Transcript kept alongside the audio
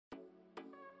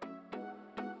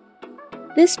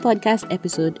This podcast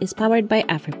episode is powered by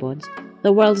AfriPods,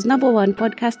 the world's #1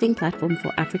 podcasting platform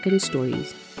for African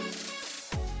stories.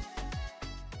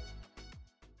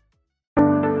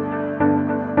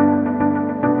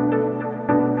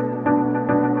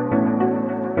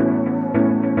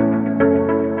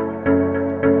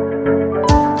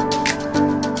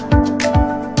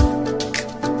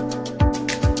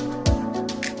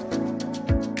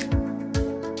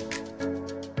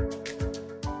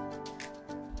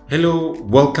 Hello,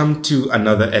 welcome to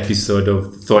another episode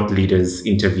of Thought Leaders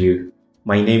Interview.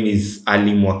 My name is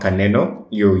Ali Mwakaneno,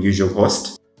 your usual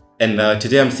host, and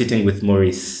today I'm sitting with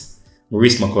Maurice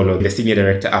Makolo, the Senior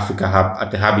Director Africa Hub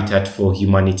at the Habitat for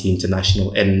Humanity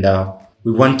International, and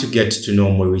we want to get to know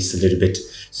Maurice a little bit,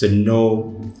 so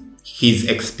know his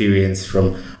experience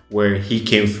from where he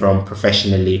came from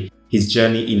professionally, his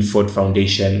journey in Ford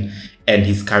Foundation, and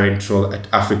his current role at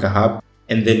Africa Hub,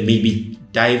 and then maybe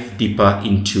dive deeper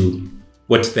into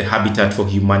what the Habitat for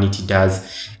Humanity does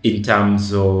in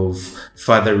terms of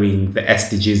furthering the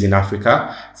SDGs in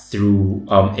Africa through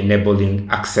enabling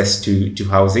access to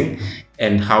housing,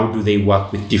 and how do they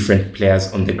work with different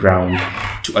players on the ground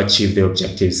to achieve their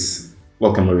objectives.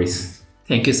 Welcome, Maurice.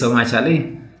 Thank you so much,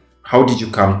 Ali. How did you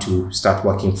come to start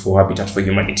working for Habitat for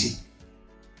Humanity?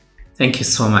 Thank you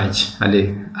so much,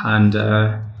 Ali. And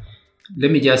let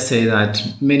me just say that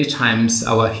many times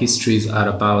our histories are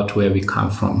about where we come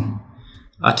from.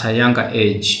 At a younger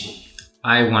age,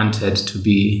 I wanted to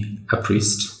be a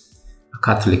priest, a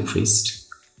Catholic priest.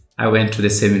 I went to the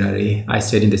seminary. I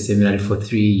stayed in the seminary for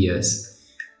 3 years.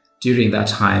 During that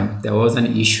time, there was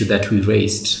an issue that we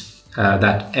raised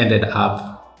that ended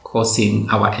up causing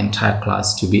our entire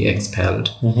class to be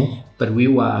expelled. Mm-hmm. But we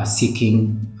were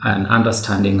seeking an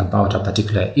understanding about a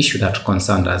particular issue that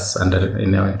concerned us, and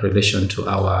in relation to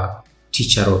our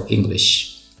teacher of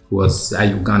English, who was a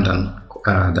Ugandan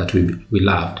that we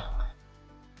loved.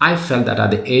 I felt that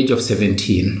at the age of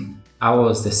 17, I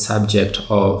was the subject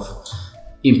of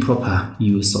improper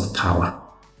use of power.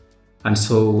 And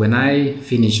so when I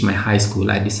finished my high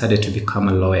school, I decided to become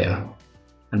a lawyer.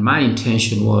 And my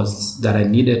intention was that I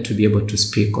needed to be able to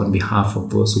speak on behalf of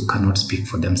those who cannot speak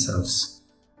for themselves.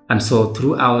 And so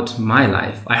throughout my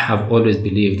life, I have always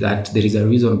believed that there is a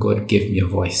reason God gave me a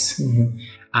voice. Mm-hmm.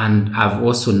 And I've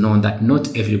also known that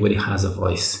not everybody has a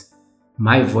voice.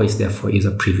 My voice, therefore, is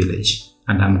a privilege,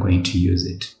 and I'm going to use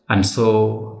it. And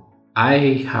so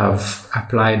I have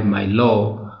applied my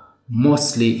law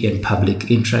mostly in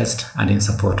public interest and in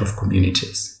support of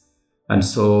communities. And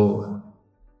so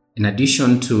in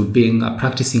addition to being a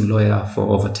practicing lawyer for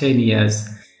over 10 years,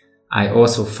 I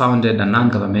also founded a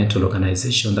non-governmental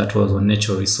organization that was on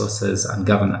natural resources and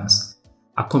governance.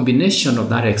 A combination of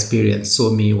that experience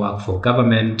saw me work for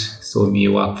government, saw me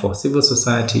work for civil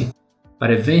society, but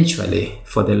eventually,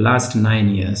 for the last 9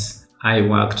 years, I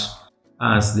worked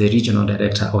as the regional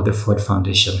director of the Ford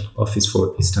Foundation Office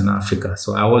for Eastern Africa.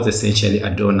 So I was essentially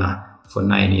a donor for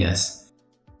 9 years.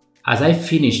 As I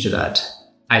finished that,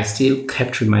 I still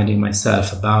kept reminding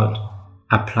myself about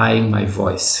applying my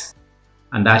voice.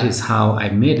 And that is how I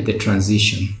made the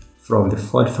transition from the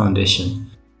Ford Foundation,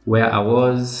 where I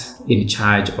was in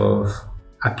charge of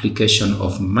application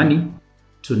of money,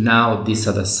 to now this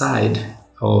other side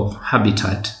of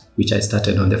Habitat, which I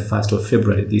started on the 1st of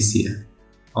February this year,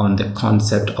 on the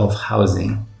concept of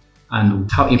housing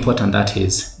and how important that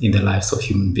is in the lives of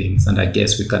human beings. And I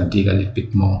guess we can dig a little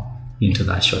bit more into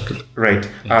that shortly. Right.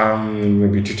 Yeah.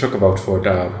 Maybe to talk about for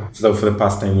the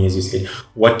past 9 years, you said,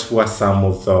 what were some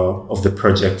of the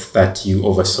projects that you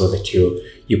oversaw that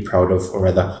you're proud of, or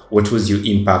rather, what was your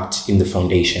impact in the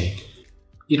foundation?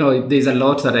 You know, there's a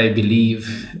lot that I believe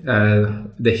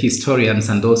the historians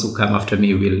and those who come after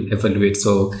me will evaluate,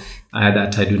 so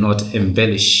that I do not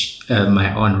embellish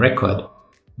my own record.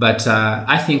 But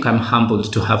I think I'm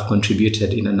humbled to have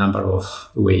contributed in a number of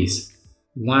ways.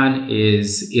 One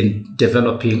is in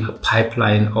developing a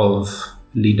pipeline of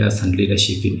leaders and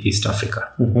leadership in East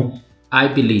Africa. Mm-hmm. I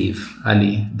believe,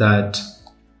 Ali, that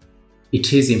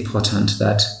it is important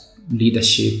that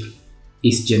leadership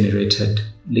is generated,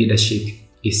 leadership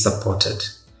is supported,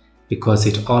 because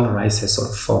it all rises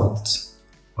or falls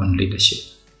on leadership.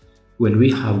 When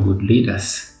we have good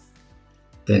leaders,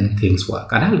 then things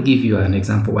work. And I'll give you an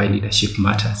example why leadership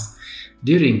matters.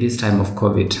 During this time of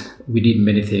COVID, we did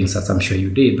many things, as I'm sure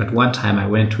you did, but one time I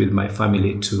went with my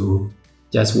family to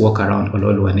just walk around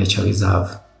Ololua Nature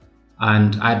Reserve.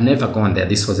 And I'd never gone there.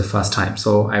 This was the first time.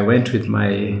 So I went with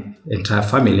my entire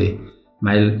family.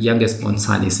 My youngest born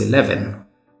son is 11.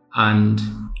 And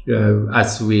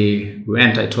as we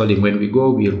went, I told him, when we go,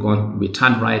 we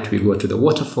turn right, we go to the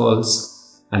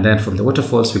waterfalls, And then from the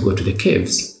waterfalls, we go to the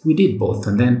caves. We did both.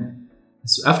 And then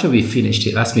after we finished,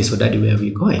 he asked me, so Daddy, where are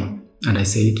we going? And I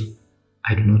said,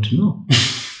 I do not know.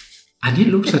 And he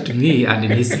looked at me and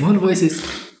in his small voice says,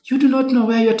 you do not know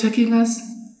where you're taking us?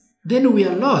 Then we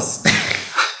are lost.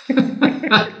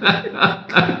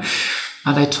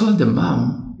 And I told the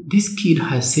mom, this kid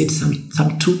has said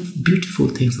some two beautiful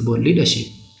things about leadership.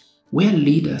 Where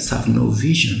leaders have no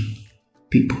vision,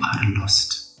 people are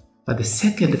lost. But the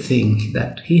second thing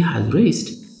that he has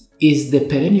raised is the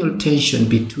perennial tension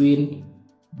between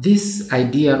this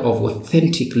idea of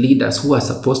authentic leaders who are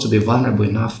supposed to be vulnerable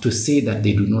enough to say that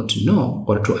they do not know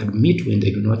or to admit when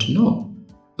they do not know,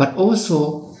 but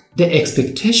also the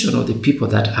expectation of the people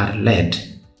that are led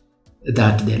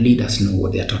that their leaders know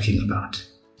what they are talking about.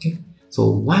 Okay? So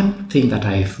one thing that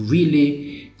I've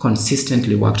really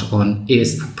consistently worked on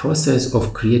is a process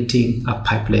of creating a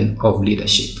pipeline of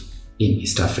leadership in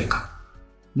East Africa.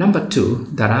 Number two,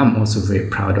 that I'm also very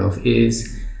proud of,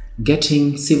 is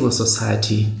getting civil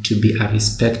society to be a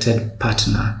respected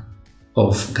partner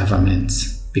of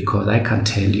governments. Because I can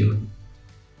tell you,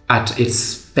 at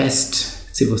its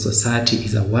best, civil society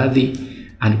is a worthy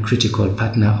and critical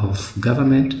partner of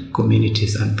government,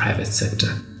 communities, and private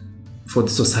sector for the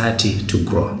society to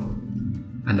grow.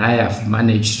 And I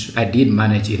did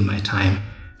manage in my time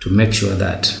to make sure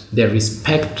that the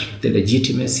respect, the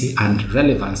legitimacy, and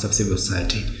relevance of civil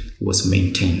society was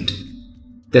maintained.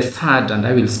 The third, and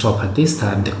I will stop at this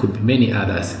third, there could be many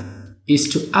others, is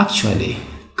to actually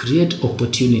create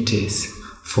opportunities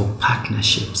for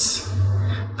partnerships.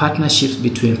 Partnerships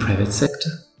between private sector,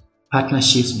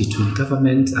 partnerships between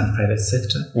government and private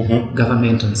sector,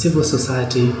 government and civil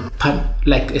society,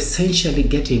 like essentially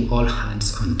getting all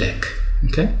hands on deck.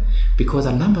 Okay? Because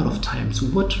a number of times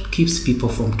what keeps people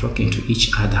from talking to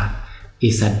each other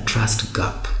is a trust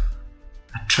gap,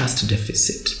 a trust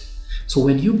deficit. So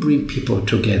when you bring people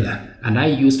together, and I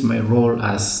used my role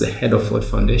as the head of Ford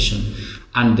Foundation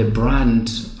and the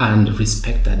brand and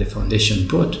respect that the foundation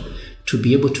brought to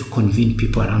be able to convene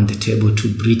people around the table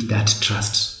to bridge that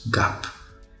trust gap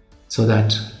so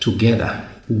that together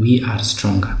we are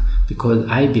stronger. Because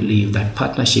I believe that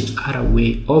partnerships are a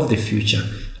way of the future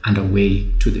and a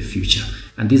way to the future.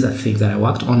 And these are things that I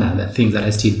worked on and the things that I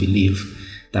still believe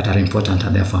that are important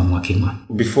and therefore I'm working on.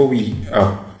 Before we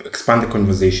expand the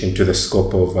conversation to the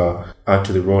scope of,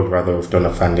 to the role rather of donor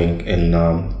funding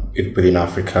within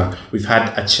Africa, we've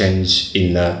had a change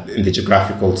in the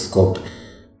geographical scope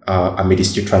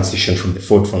amidst your transition from the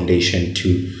Ford Foundation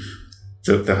to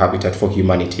the Habitat for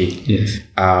Humanity. Yes.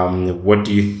 What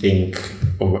do you think,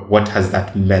 or what has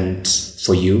that meant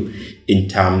for you in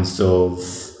terms of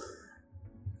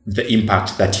the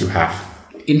impact that you have?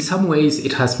 In some ways,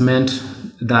 it has meant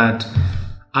that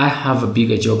I have a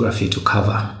bigger geography to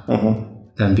cover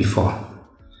than before.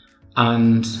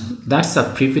 And that's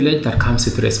a privilege that comes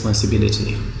with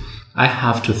responsibility. I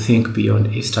have to think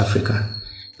beyond East Africa.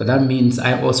 But that means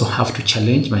I also have to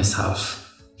challenge myself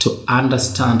to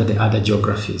understand the other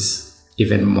geographies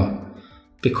even more.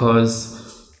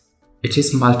 Because it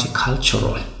is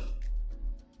multicultural,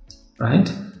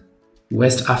 right?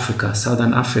 West Africa,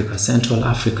 Southern Africa, Central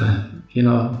Africa,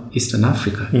 Eastern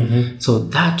Africa. So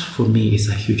that for me is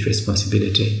a huge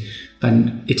responsibility. But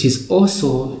it is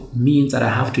also means that I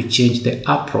have to change the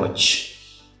approach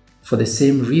for the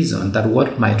same reason that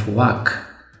what might work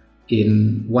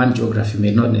in one geography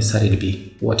may not necessarily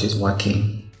be what is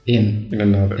working in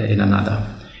another.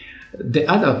 The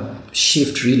other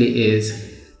shift really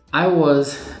is I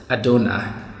was a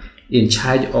donor in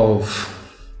charge of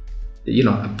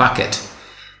a bucket.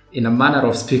 In a manner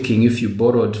of speaking, if you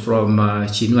borrowed from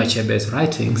Chinua Achebe's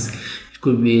writings, it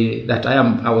could be that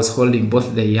I was holding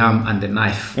both the yam and the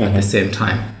knife at the same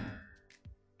time.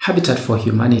 Habitat for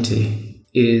Humanity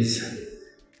is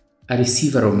a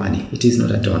receiver of money. It is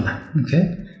not a donor.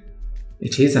 Okay,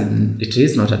 it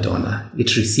is not a donor.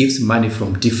 It receives money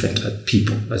from different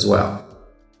people as well.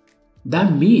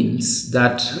 That means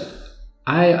that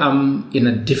I am in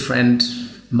a different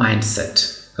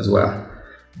mindset as well.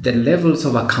 The levels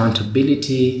of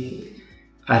accountability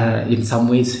are in some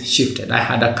ways shifted. I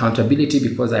had accountability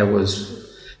because I was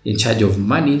in charge of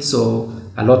money, so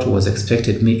a lot was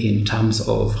expected me in terms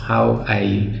of how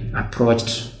I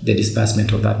approached the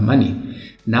disbursement of that money.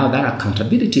 Now that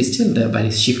accountability is still there, but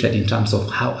it's shifted in terms of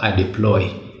how I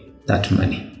deploy that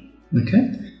money.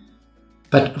 Okay?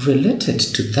 But related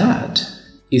to that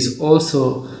is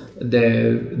also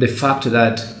the fact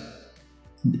that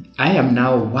I am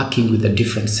now working with a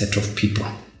different set of people.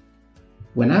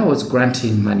 When I was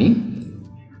granting money,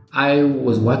 I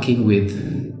was working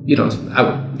with,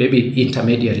 maybe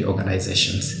intermediary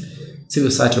organizations. civil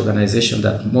society organizations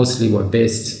that mostly were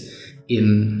based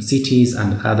in cities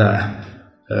and other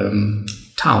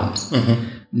towns.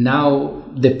 Now,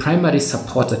 the primary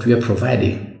support that we are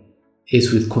providing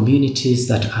is with communities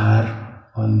that are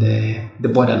on the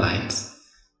borderlines.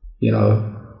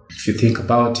 If you think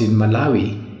about in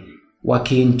Malawi,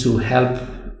 working to help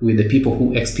with the people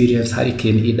who experienced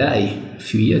Hurricane Idai a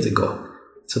few years ago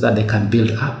so that they can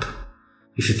build up.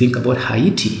 If you think about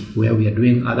Haiti, where we are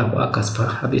doing other work as per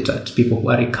Habitat, people who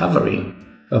are recovering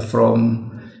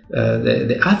from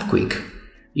the earthquake.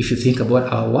 If you think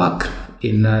about our work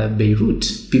in Beirut,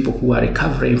 people who are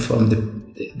recovering from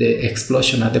the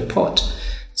explosion at the port.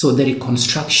 So the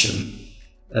reconstruction,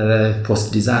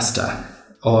 post-disaster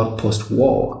or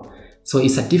post-war. So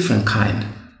it's a different kind.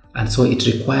 And so it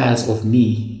requires of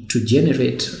me to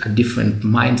generate a different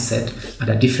mindset and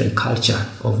a different culture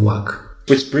of work.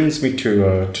 Which brings me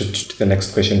to the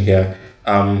next question here.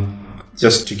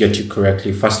 Just to get you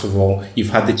correctly, first of all, you've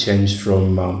had the change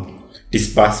from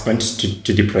disbursement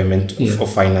to deployment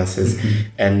of finances.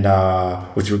 And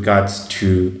with regards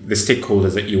to the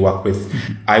stakeholders that you work with,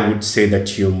 I would say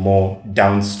that you're more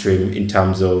downstream in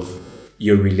terms of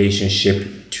your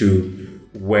relationship to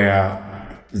where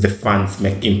the funds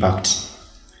make impact.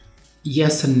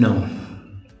 Yes and no.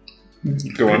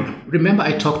 Go on. Remember,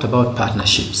 I talked about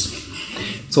partnerships.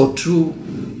 So true,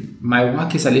 my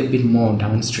work is a little bit more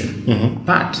downstream.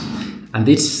 But, and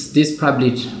this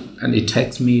probably, and it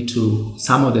takes me to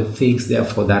some of the things,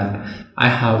 therefore, that I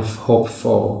have hope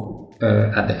for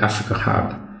at the Africa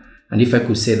Hub. And if I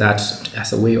could say that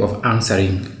as a way of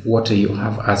answering what you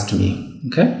have asked me,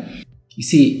 okay? You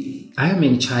see, I am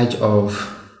in charge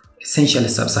of essentially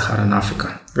sub-Saharan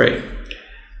Africa. Right.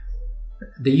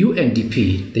 The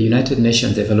UNDP, the United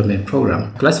Nations Development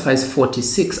Programme, classifies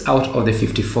 46 out of the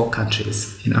 54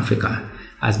 countries in Africa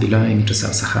as belonging to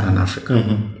sub-Saharan Africa.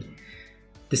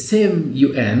 The same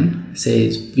UN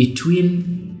says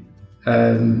between,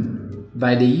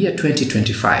 by the year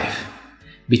 2025,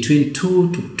 between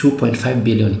 2 to 2.5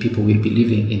 billion people will be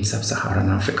living in sub-Saharan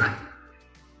Africa.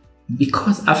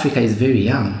 Because Africa is very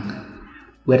young,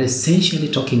 we're essentially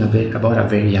talking about a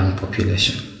very young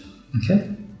population.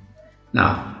 Okay?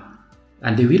 Now,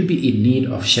 and they will be in need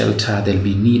of shelter, they'll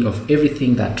be in need of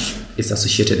everything that is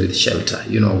associated with shelter,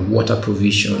 water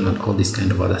provision and all this kind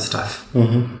of other stuff.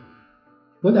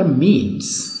 What that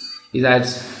means is that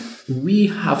we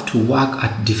have to work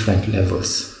at different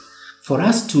levels. For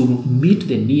us to meet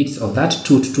the needs of that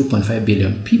 2 to 2.5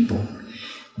 billion people,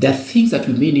 there are things that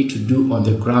we may need to do on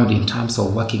the ground in terms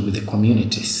of working with the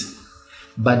communities.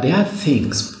 But there are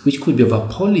things which could be of a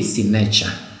policy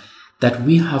nature that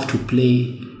we have to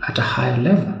play at a higher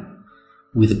level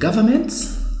with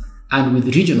governments and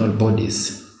with regional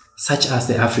bodies, such as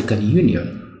the African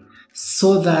Union,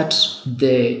 so that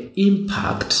the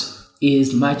impact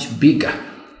is much bigger.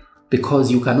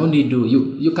 Because you can only do,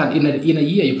 you can in a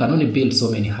year, you can only build so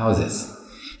many houses.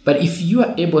 But if you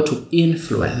are able to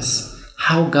influence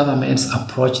how governments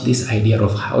approach this idea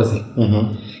of housing,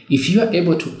 if you are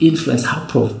able to influence how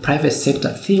private sector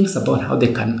thinks about how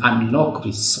they can unlock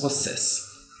resources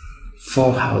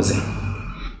for housing,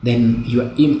 then your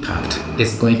impact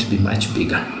is going to be much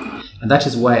bigger. And that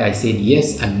is why I said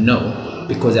yes and no,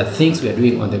 because there are things we are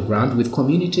doing on the ground with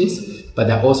communities, but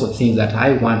there are also things that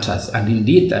I want us, and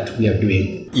indeed that we are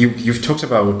doing. You've talked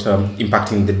about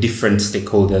impacting the different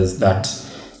stakeholders that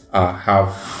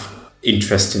have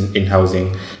interest in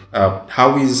housing.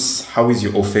 How is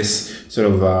your office sort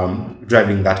of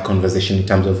driving that conversation in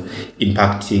terms of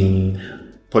impacting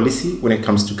policy when it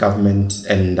comes to government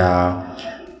and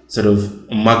sort of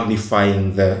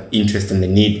magnifying the interest and the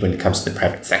need when it comes to the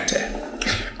private sector?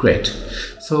 Great.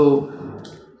 So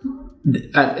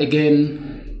again,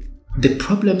 the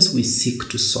problems we seek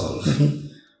to solve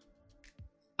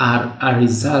are a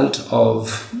result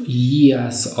of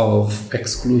years of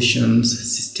exclusions,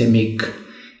 systemic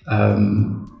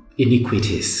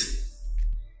inequities.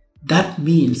 That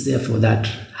means, therefore, that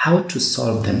how to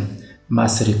solve them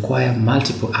must require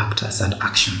multiple actors and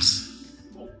actions.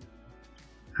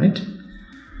 Right?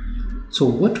 So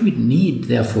what we need,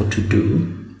 therefore, to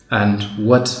do, and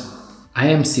what I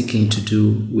am seeking to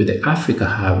do with the Africa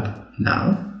Hub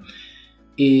now,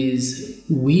 is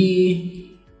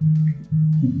we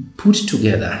put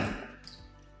together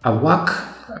a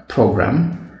work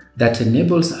program that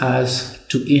enables us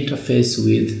to interface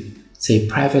with, say,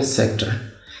 private sector,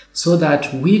 so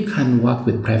that we can work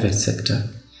with private sector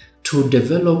to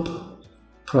develop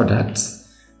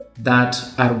products that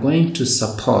are going to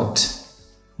support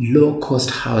low-cost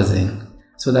housing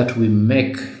so that we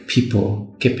make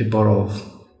people capable of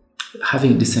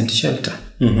having decent shelter.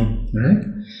 Right?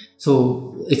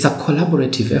 So it's a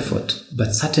collaborative effort,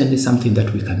 but certainly something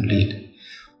that we can lead.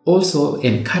 Also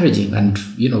encouraging, and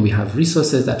we have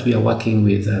resources that we are working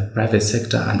with the private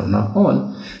sector and on our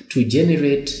own to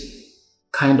generate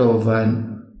kind of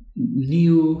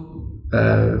new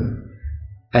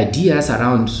ideas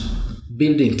around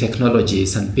building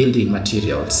technologies and building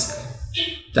materials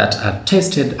that are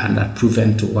tested and are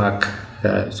proven to work.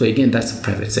 So again, that's the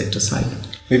private sector side.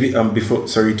 Maybe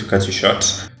sorry to cut you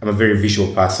short. I'm a very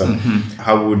visual person.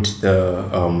 How would the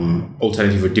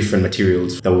alternative or different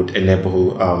materials that would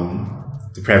enable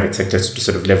the private sector to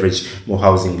sort of leverage more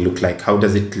housing look like? How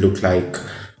does it look like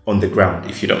on the ground,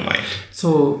 if you don't mind?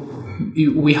 So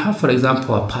we have, for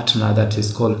example, a partner that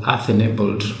is called Earth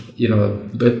Enabled,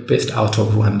 based out of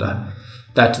Rwanda,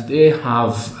 that they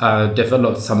have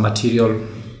developed some material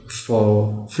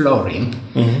for flooring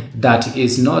that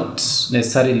is not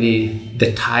necessarily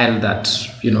the tile that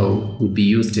would be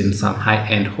used in some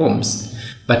high-end homes,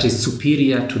 but is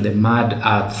superior to the mud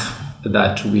earth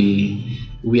that we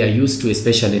are used to,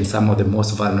 especially in some of the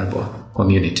most vulnerable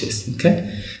communities.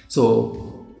 Okay,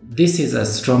 so this is a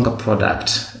stronger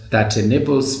product that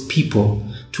enables people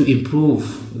to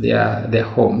improve their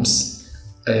homes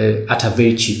at a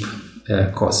very cheap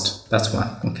cost. That's one.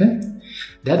 Okay.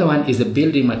 The other one is a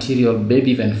building material,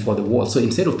 maybe even for the wall. So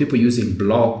instead of people using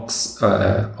blocks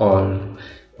or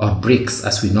bricks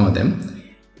as we know them,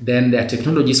 then there are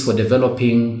technologies for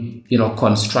developing,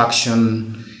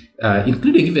 construction,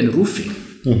 including even roofing.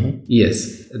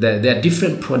 Yes, there are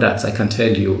different products, I can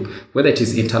tell you, whether it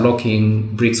is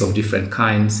interlocking bricks of different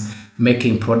kinds,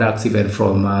 making products even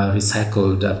from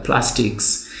recycled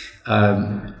plastics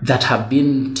that have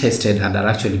been tested and are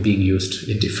actually being used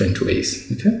in different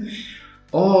ways. Okay.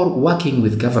 Or working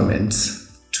with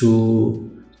governments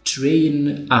to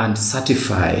train and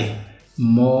certify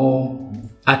more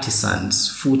artisans,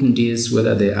 fundis,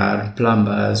 whether they are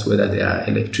plumbers, whether they are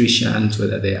electricians,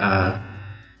 whether they are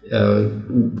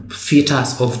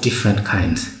fitters of different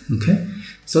kinds. Okay,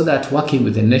 so that working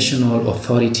with the national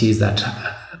authorities that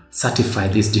certify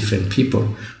these different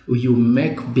people, you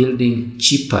make building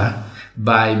cheaper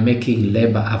by making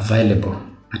labor available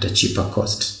at a cheaper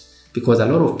cost. Because a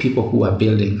lot of people who are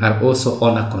building are also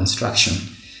under construction.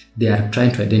 They are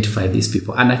trying to identify these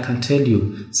people. And I can tell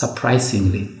you,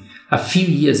 surprisingly, a few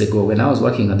years ago when I was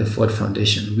working at the Ford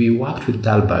Foundation, we worked with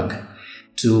Dalberg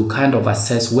to kind of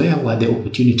assess where were the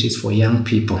opportunities for young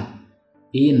people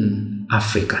in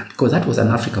Africa. Because that was an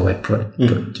Africa-wide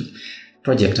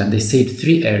project. And they said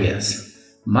 3 areas: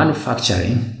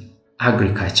 manufacturing,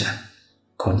 agriculture,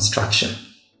 construction.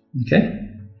 Okay?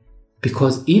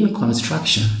 Because in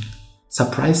construction,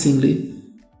 surprisingly,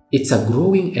 it's a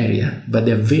growing area, but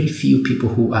there are very few people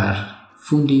who are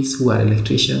fundis, who are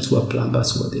electricians, who are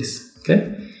plumbers, who are this.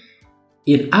 Okay?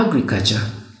 In agriculture,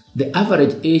 the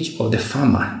average age of the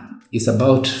farmer is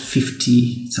about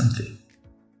 50-something.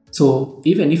 So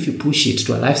even if you push it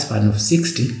to a lifespan of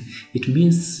 60, it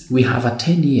means we have a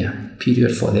 10-year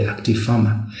period for the active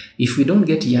farmer. If we don't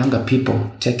get younger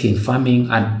people taking farming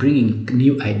and bringing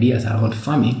new ideas around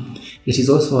farming, it is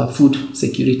also a food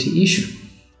security issue.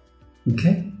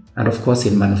 Okay? And of course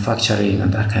in manufacturing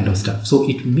and that kind of stuff. So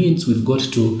it means we've got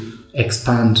to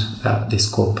expand the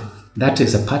scope. That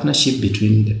is a partnership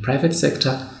between the private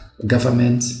sector,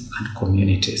 governments, and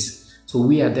communities. So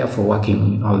we are therefore working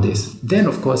on all this. Then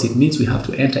of course it means we have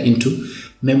to enter into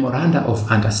memoranda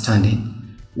of understanding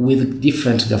with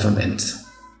different governments.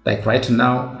 Like right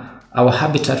now, our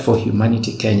Habitat for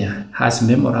Humanity Kenya has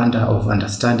memoranda of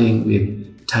understanding with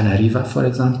Tana River, for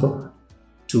example,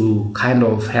 to kind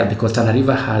of help, because Tana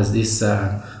River has this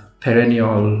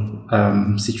perennial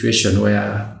situation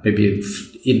where maybe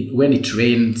when it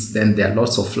rains, then there are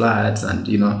lots of floods, and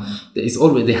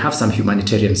they have some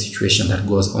humanitarian situation that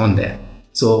goes on there.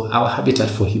 So our Habitat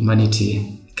for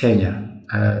Humanity Kenya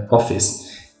office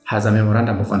has a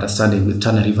memorandum of understanding with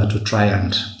Tana River to try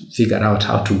and figure out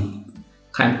how to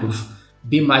kind of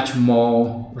be much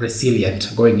more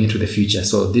resilient going into the future.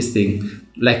 So this thing,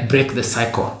 like, break the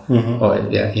cycle, or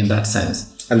in that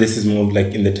sense. And this is more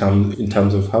like in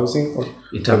terms of housing, or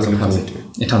in terms of housing.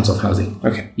 In terms of housing.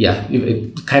 Okay. Yeah,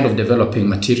 kind of developing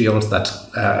materials that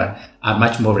are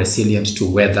much more resilient to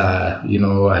weather,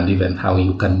 and even how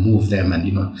you can move them, and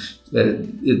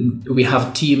we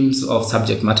have teams of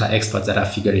subject matter experts that are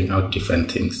figuring out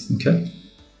different things. Okay.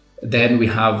 Then we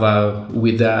have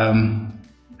with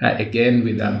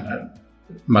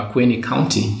Makueni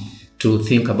County to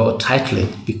think about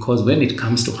titling, because when it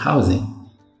comes to housing,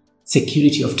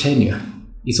 security of tenure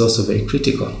is also very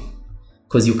critical,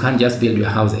 because you can't just build your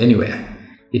house anywhere.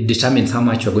 It determines how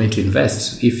much you're going to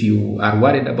invest. If you are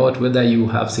worried about whether you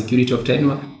have security of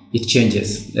tenure, it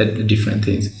changes different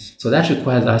things. So that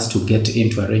requires us to get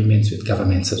into arrangements with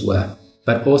governments as well,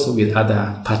 but also with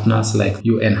other partners like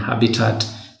UN Habitat,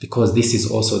 because this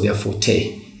is also their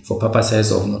forte for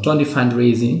purposes of not only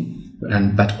fundraising,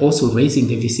 but also raising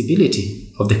the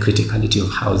visibility of the criticality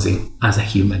of housing as a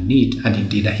human need and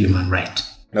indeed a human right.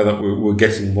 Now that we're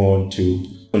getting more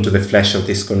onto the flesh of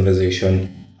this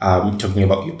conversation, talking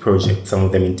about your project, some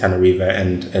of them in Tana River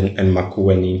and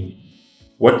Makueni,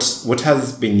 what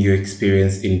has been your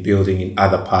experience in building in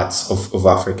other parts of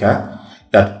Africa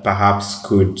that perhaps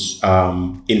could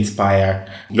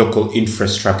inspire local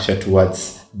infrastructure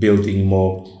towards building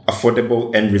more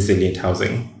affordable and resilient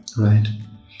housing? Right.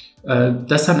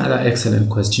 That's another excellent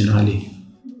question, Ali.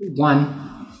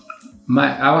 One,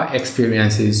 our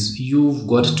experience is you've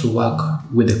got to work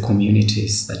with the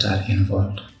communities that are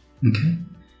involved, okay?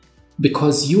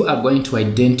 Because you are going to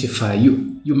identify,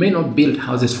 you may not build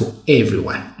houses for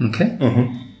everyone, okay?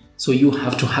 Mm-hmm. So you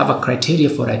have to have a criteria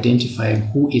for identifying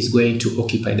who is going to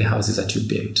occupy the houses that you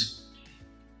build.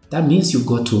 That means you've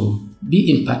got to be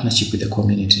in partnership with the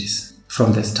communities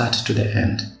from the start to the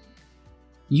end.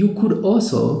 You could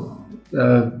also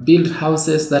build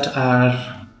houses that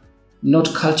are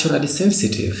not culturally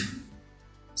sensitive.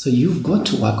 So you've got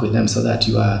to work with them so that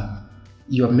you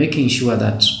are making sure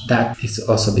that that is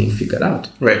also being figured out.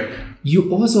 Right.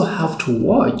 You also have to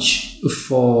watch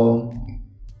for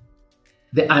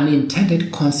the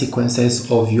unintended consequences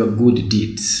of your good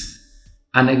deeds.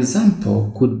 An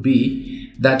example could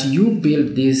be that you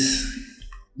build these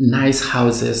nice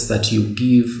houses that you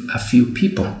give a few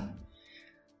people.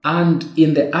 And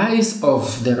in the eyes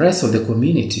of the rest of the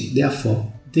community,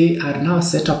 therefore, they are now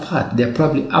set apart. They're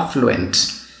probably affluent,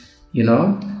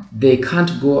 They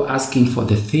can't go asking for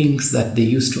the things that they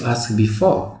used to ask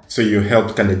before. So you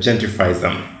help kind of gentrify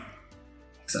them.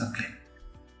 Exactly.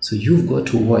 So you've got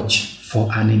to watch for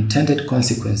unintended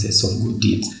consequences of good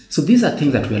deeds. So these are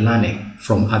things that we're learning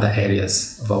from other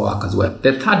areas of our work as well.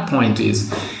 The third point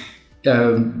is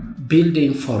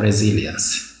building for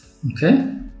resilience, okay?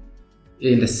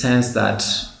 In the sense that,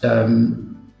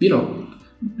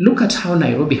 look at how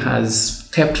Nairobi has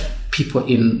kept people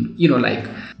in,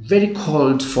 very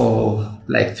cold for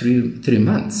like three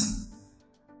months.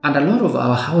 And a lot of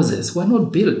our houses were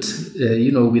not built,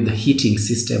 with a heating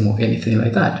system or anything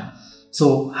like that.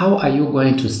 So how are you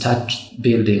going to start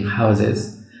building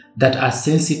houses that are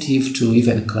sensitive to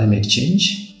even climate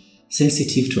change,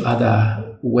 sensitive to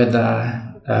other weather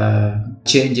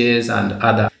changes and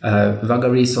other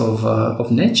vagaries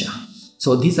of nature?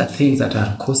 So these are things that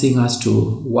are causing us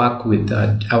to work with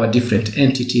our different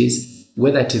entities,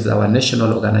 whether it is our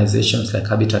national organizations like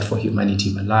Habitat for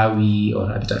Humanity Malawi or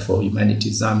Habitat for Humanity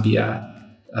Zambia,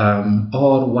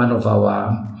 or one of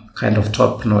our kind of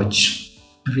top-notch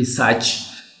research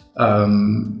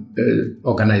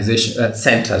organization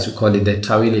centers. We call it the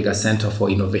Tawiliga Center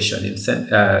for Innovation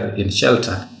in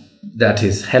Shelter, that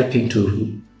is helping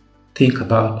to think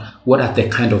about what are the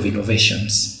kind of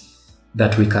innovations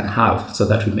that we can have so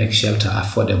that we make shelter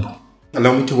affordable.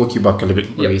 Allow me to walk you back a little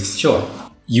bit, Maurice. Yep, sure.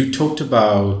 You talked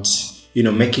about,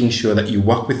 making sure that you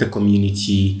work with the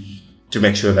community to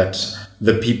make sure that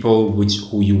the people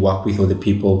who you work with or the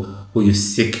people who you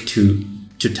seek to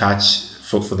touch,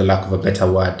 for the lack of a better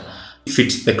word,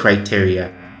 fit the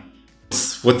criteria.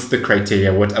 What's the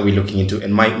criteria? What are we looking into?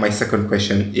 And my second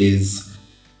question is,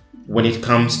 when it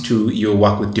comes to your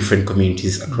work with different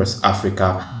communities across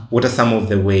Africa, what are some of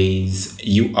the ways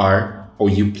you are or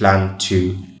you plan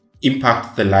to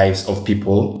impact the lives of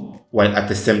people while at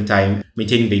the same time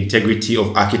maintaining the integrity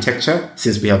of architecture,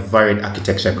 since we have varied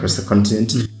architecture across the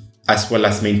continent, as well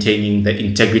as maintaining the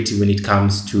integrity when it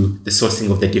comes to the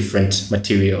sourcing of the different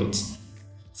materials,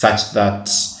 such that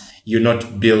you're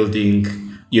not building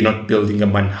a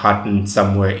Manhattan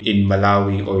somewhere in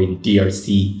Malawi or in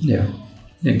DRC. Yeah,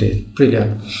 indeed.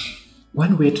 Brilliant.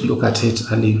 One way to look at it,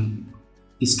 Ali,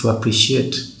 is to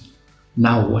appreciate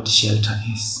now what shelter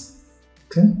is.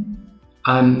 Okay?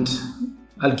 And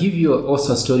I'll give you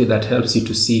also a story that helps you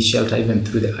to see shelter even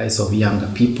through the eyes of younger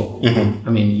people. Mm-hmm.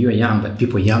 I mean, you're young, but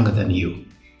people younger than you.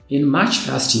 In March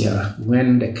last year,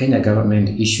 when the Kenya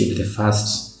government issued the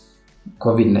first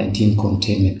COVID-19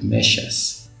 containment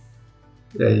measures,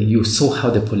 you saw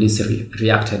how the police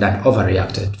reacted and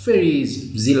overreacted, very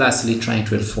zealously trying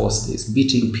to enforce this,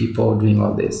 beating people, doing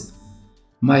all this.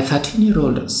 My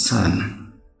 13-year-old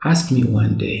son asked me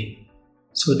one day,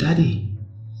 "So, Daddy,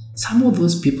 some of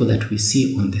those people that we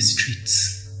see on the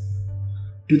streets,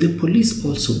 do the police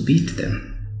also beat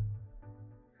them?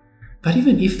 But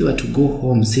even if they were to go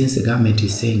home, since the government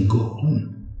is saying go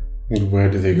home, where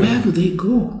do they go? Where do they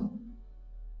go?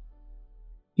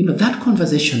 That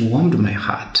conversation warmed my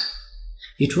heart.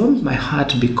 It warmed my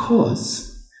heart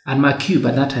because, and my cube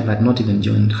at that time had not even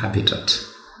joined Habitat,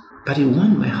 but it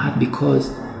warmed my heart because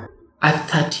a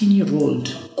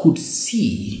 13-year-old could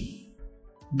see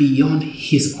beyond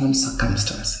his own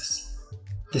circumstances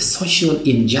the social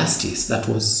injustice that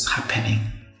was happening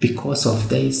because of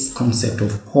this concept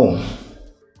of home.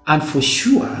 And for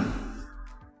sure,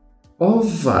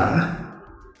 over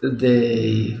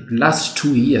the last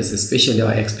 2 years, especially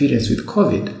our experience with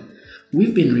COVID,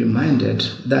 we've been reminded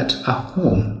that a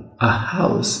home, a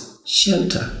house,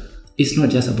 shelter is not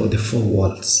just about the four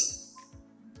walls.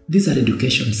 These are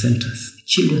education centers.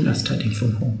 Children are studying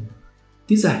from home.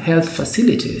 These are health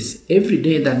facilities. Every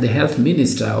day that the health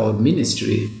minister or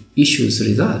ministry issues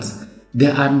results,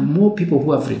 there are more people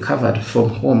who have recovered from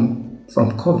home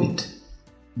from COVID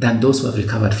than those who have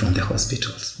recovered from the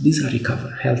hospitals. These are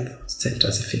recovered health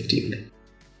centers effectively.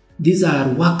 These are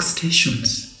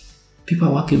workstations. People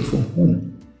are working from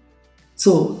home.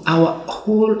 So our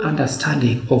whole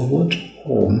understanding of what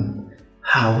home,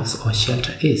 house, or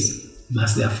shelter is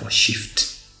must therefore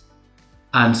shift.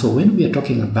 And so when we are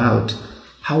talking about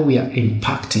how we are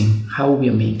impacting, how we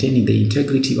are maintaining the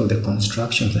integrity of the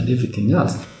constructions and everything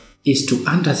else, is to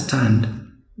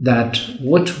understand that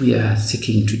what we are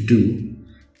seeking to do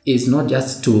is not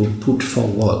just to put four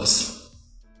walls.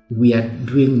 We are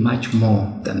doing much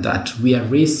more than that. We are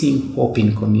raising hope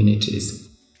in communities.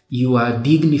 You are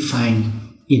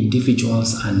dignifying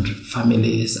individuals and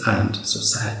families and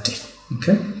society.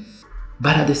 Okay?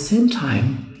 But at the same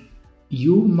time,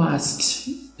 you must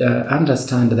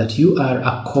understand that you are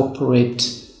a corporate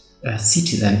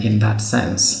citizen in that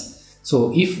sense.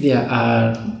 So if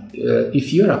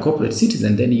you're a corporate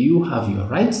citizen, then you have your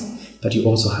rights, but you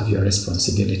also have your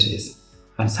responsibilities.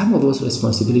 And some of those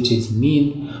responsibilities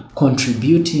mean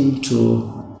contributing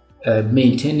to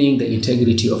maintaining the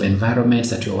integrity of environments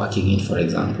that you're working in, for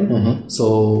example. Mm-hmm.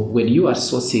 So when you are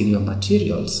sourcing your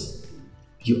materials,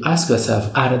 you ask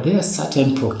yourself, are there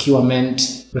certain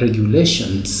procurement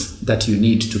regulations that you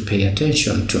need to pay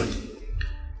attention to?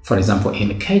 For example,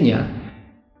 in Kenya,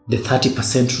 the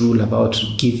 30% rule about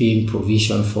giving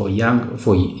provision for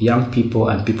young people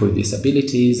and people with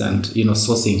disabilities and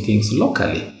sourcing things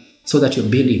locally, so that you're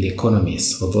building the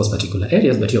economies of those particular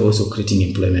areas, but you're also creating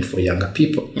employment for younger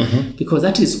people. Mm-hmm. Because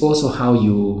that is also how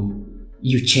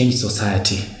you change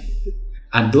society.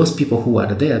 And those people who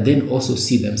are there then also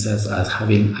see themselves as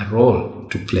having a role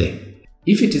to play.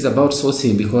 If it is about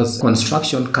sourcing, because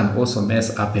construction can also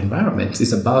mess up environments,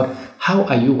 it's about how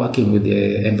are you working with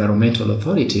the environmental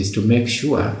authorities to make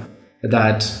sure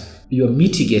that you're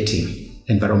mitigating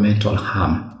environmental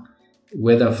harm,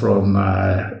 whether from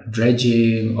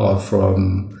dredging or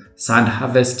from sand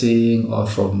harvesting or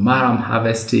from marram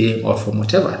harvesting or from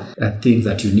whatever things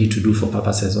that you need to do for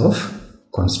purposes of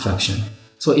construction.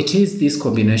 So it is this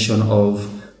combination of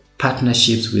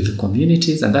partnerships with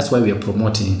communities, and that's why we are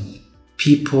promoting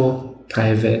people,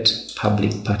 private,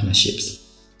 public partnerships,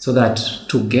 so that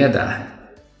together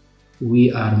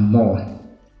we are more.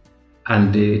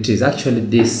 And it is actually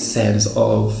this sense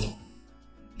of,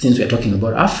 since we are talking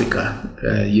about Africa,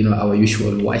 our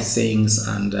usual wise sayings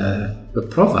and the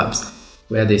proverbs,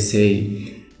 where they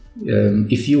say,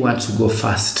 if you want to go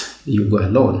fast, you go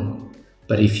alone.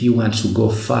 But if you want to go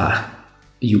far,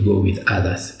 you go with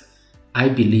others. I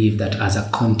believe that as a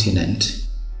continent,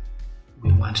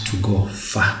 we want to go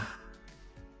far.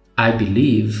 I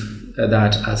believe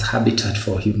that as Habitat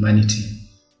for Humanity,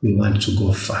 we want to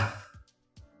go far.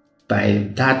 By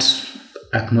that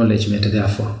acknowledgement,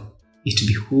 therefore, it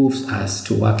behooves us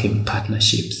to work in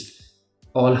partnerships,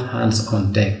 all hands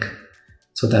on deck,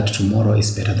 so that tomorrow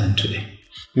is better than today.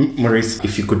 Maurice,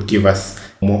 if you could give us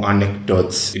more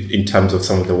anecdotes in terms of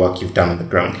some of the work you've done on the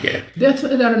ground here. There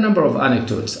are a number of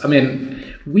anecdotes. I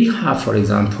mean, we have, for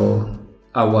example,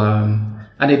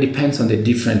 and it depends on the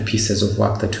different pieces of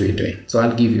work that we're doing. So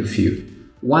I'll give you a few.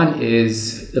 One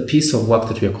is a piece of work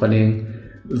that we're calling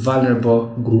Vulnerable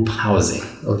Group Housing,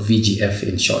 or VGF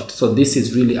in short. So this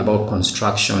is really about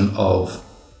construction of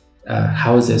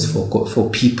houses for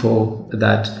people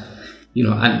that,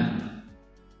 and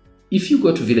if you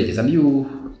go to villages and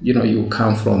you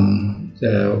come from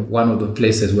one of the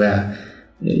places where,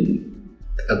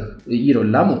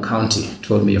 Lamu County,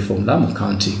 told me you're from Lamu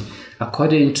County,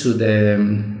 according to the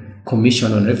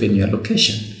Commission on Revenue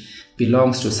Allocation,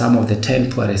 belongs to some of the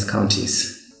 10 poorest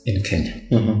counties in Kenya.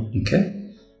 Mm-hmm. Okay?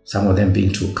 Some of them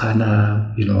being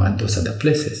Turkana, and those other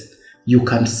places. You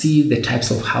can see the types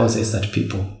of houses that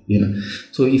people,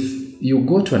 So if you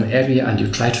go to an area and you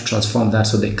try to transform that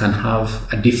so they can have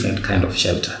a different kind of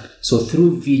shelter. So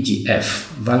through VGF,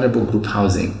 Vulnerable Group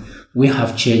Housing, we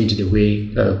have changed the way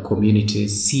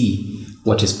communities see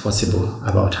what is possible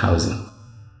about housing.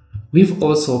 We've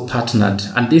also partnered,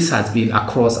 and this has been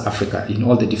across Africa in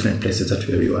all the different places that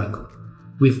we work.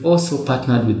 We've also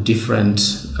partnered with different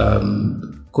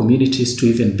communities to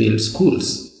even build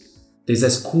schools. There's a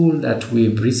school that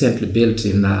we've recently built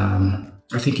in,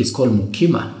 I think it's called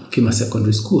Mukima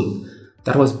Secondary School,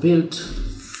 that was built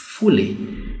fully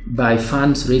by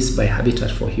funds raised by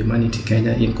Habitat for Humanity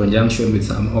Kenya in conjunction with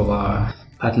some of our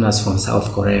partners from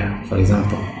South Korea, for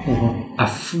example. A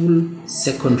full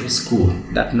secondary school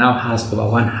that now has over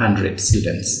 100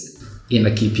 students in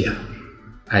Laikipia.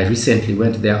 I recently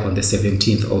went there on the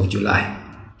 17th of July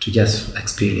to just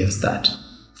experience that.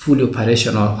 Fully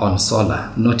operational on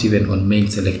solar, not even on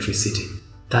mains electricity.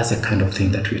 That's the kind of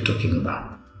thing that we're talking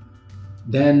about.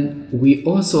 Then we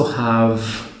also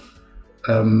have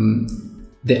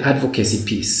the advocacy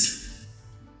piece.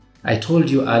 I told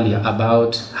you earlier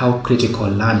about how critical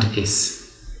land is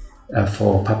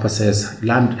for purposes,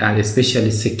 land and especially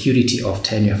security of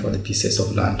tenure for the pieces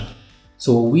of land.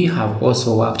 So we have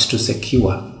also worked to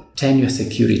secure tenure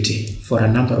security for a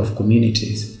number of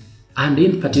communities, and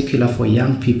in particular for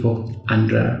young people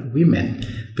and women,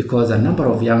 because a number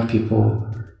of young people,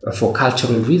 for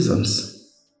cultural reasons,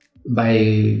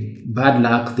 by bad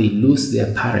luck, they lose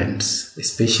their parents,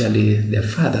 especially their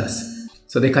fathers.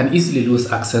 So they can easily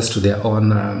lose access to their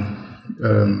own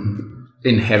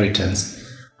inheritance.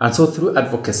 And so through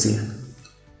advocacy,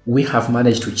 we have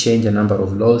managed to change a number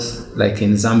of laws. Like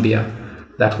in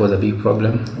Zambia, that was a big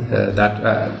problem.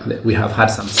 That we have had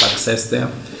some success there.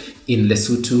 In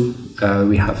Lesotho,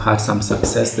 we have had some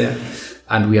success there.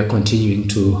 And we are continuing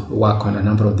to work on a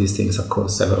number of these things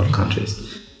across several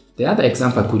countries. The other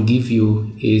example I could give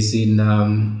you is in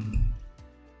on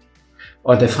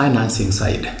the financing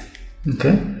side.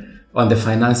 Okay, on the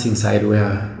financing side,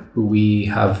 where we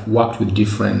have worked with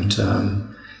different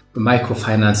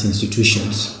microfinance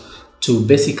institutions to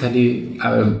basically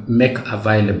make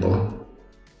available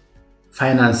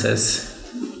finances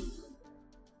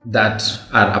that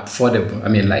are affordable. I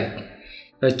mean, like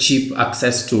a cheap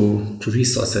access to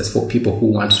resources for people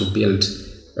who want to build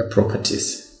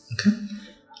properties. Okay,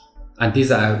 and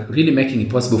these are really making it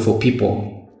possible for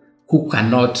people who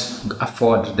cannot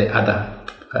afford the other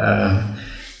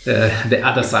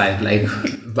side, like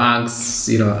banks,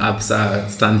 Absa,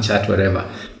 StanChart, whatever,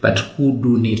 but who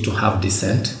do need to have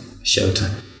decent shelter.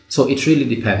 So it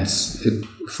really depends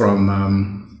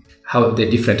from how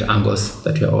the different angles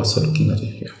that we are also looking at it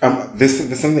here.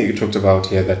 There's something you talked about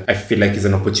here that I feel like is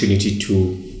an opportunity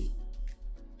to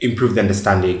improve the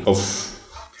understanding of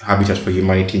Habitat for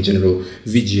Humanity in general,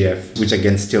 VGF, which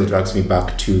again still drags me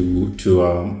back to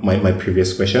my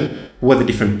previous question. Who are the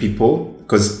different people?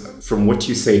 Because from what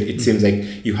you said, it seems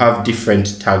like you have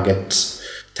different targets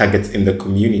in the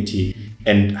community.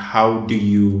 And how do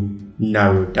you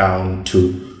narrow down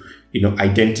to,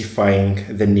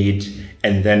 identifying the need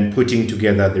and then putting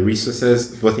together the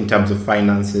resources, both in terms of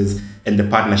finances and the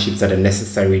partnerships that are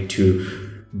necessary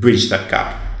to bridge that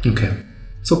gap? Okay.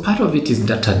 So part of it is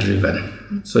data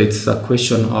driven. So it's a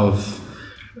question of,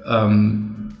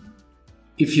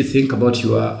 if you think about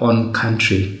your own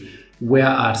country, where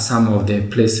are some of the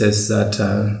places that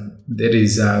there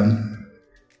is,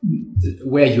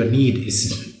 where your need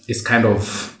is kind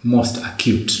of most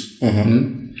acute.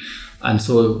 Mm-hmm. And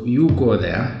so you go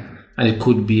there, and it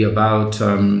could be about,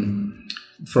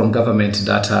 from government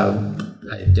data,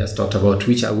 I just talked about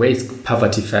where is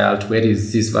poverty felt, where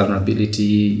is this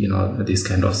vulnerability, this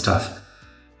kind of stuff.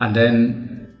 And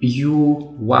then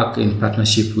you work in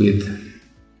partnership with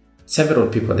several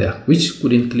people there, which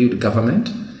could include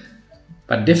government,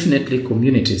 but definitely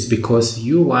communities, because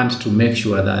you want to make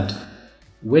sure that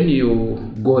when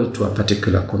you go to a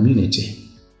particular community,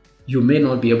 you may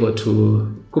not be able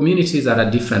to, communities are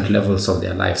at different levels of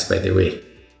their lives, by the way.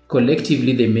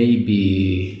 Collectively, they may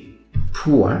be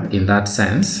poor in that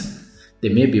sense. They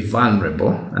may be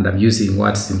vulnerable, and I'm using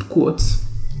words in quotes.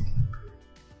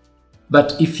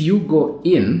 But if you go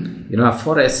in, a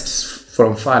forest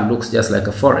from far looks just like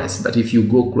a forest, but if you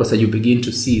go closer, you begin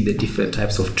to see the different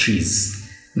types of trees.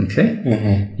 Okay?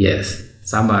 Mm-hmm. Yes.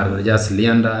 Some are just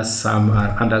lianas, some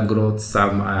are undergrowth,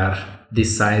 some are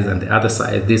this size and the other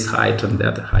size, this height and the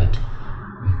other height.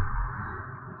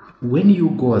 When you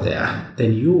go there,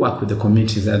 then you work with the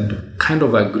communities and kind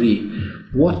of agree,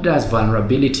 what does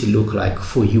vulnerability look like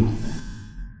for you?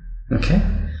 Okay?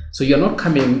 So you're not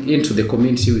coming into the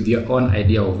community with your own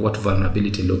idea of what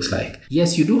vulnerability looks like.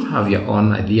 Yes, you do have your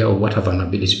own idea of what a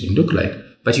vulnerability will look like,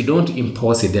 but you don't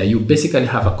impose it there. You basically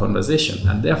have a conversation.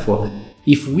 And therefore,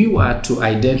 if we were to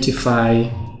identify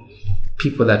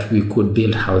people that we could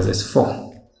build houses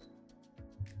for.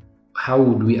 How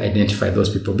would we identify those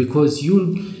people? Because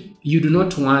you do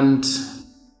not want,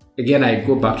 again, I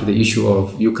go back to the issue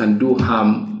of you can do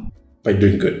harm by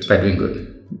doing good.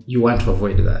 You want to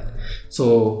avoid that.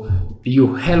 So you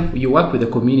work with the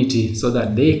community so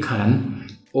that they can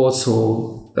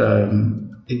also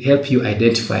help you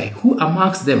identify who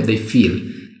amongst them they feel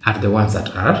are the ones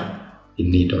that are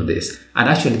in need of this. And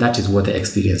actually that is what the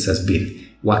experience has been,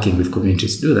 working with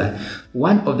communities to do that.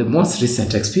 One of the most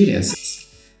recent experiences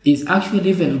is actually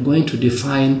even going to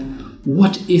define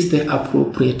what is the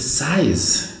appropriate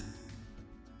size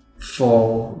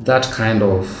for that kind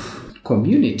of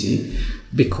community,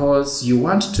 because you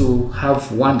want to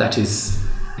have one that is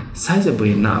sizable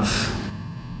enough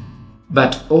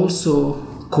but also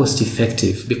cost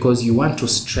effective, because you want to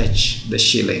stretch the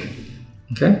shilling,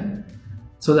 okay,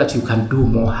 so that you can do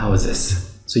more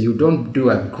houses. So you don't do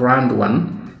a grand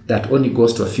one that only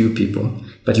goes to a few people,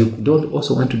 but you don't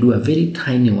also want to do a very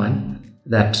tiny one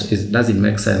that doesn't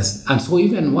make sense. And so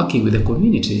even working with the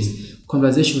communities,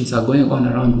 conversations are going on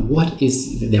around what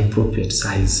is the appropriate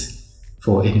size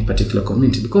for any particular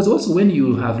community. Because also when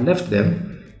you have left them,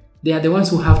 they are the ones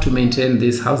who have to maintain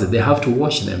these houses. They have to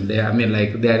wash them. They're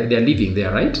living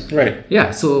there, right? Right.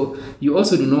 Yeah. So you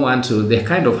also do not want to, the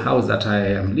kind of house that I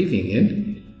am living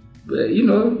in,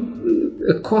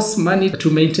 it costs money to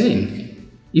maintain.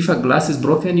 If a glass is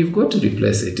broken, you've got to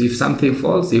replace it. If something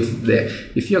falls,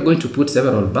 if you are going to put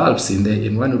several bulbs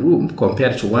in one room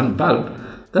compared to one bulb,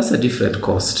 that's a different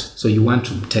cost. So you want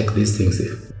to take these things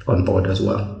on board as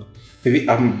well. Maybe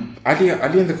earlier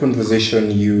in the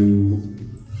conversation,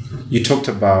 you talked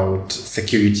about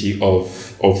security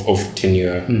of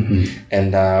tenure,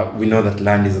 and we know that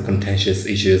land is a contentious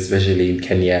issue, especially in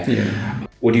Kenya. Yeah.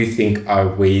 What do you think are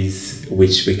ways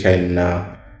which we can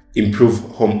improve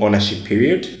home ownership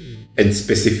period, and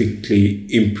specifically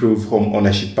improve home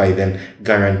ownership by then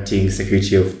guaranteeing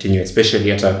security of tenure,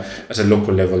 especially at a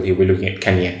local level? Here we're looking at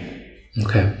Kenya.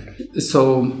 Okay.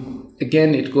 So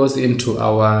again, it goes into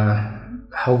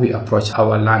how we approach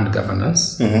our land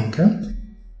governance. Okay.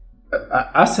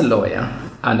 As a lawyer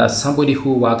and as somebody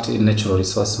who worked in natural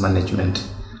resource management,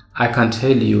 I can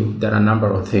tell you there are a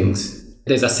number of things.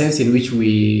 There's a sense in which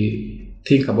we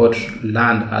think about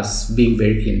land as being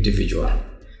very individual.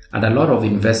 And a lot of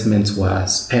investments were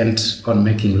spent on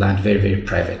making land very, very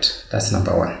private. That's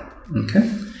number one.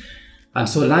 Okay. And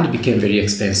so land became very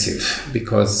expensive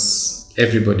because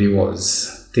everybody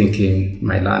was thinking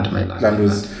my land.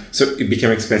 So it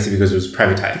became expensive because it was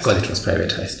privatized. Because it was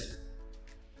privatized.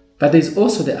 But there's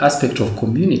also the aspect of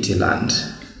community land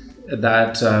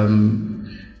that,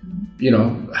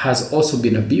 has also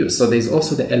been abused. So there's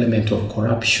also the element of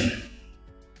corruption.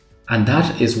 And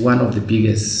that is one of the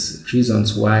biggest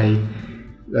reasons why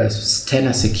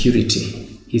tenure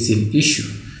security is an issue.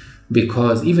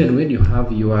 Because even when you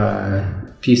have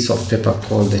your piece of paper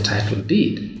called the title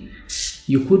deed,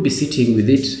 you could be sitting with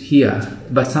it here,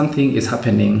 but something is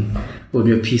happening on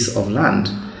your piece of land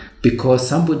because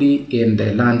somebody in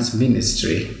the lands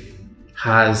ministry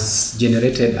has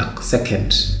generated a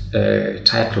second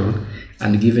title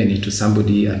and given it to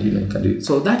somebody, and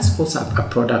so that's also a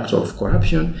product of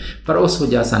corruption, but also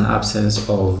just an absence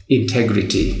of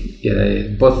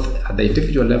integrity, both at the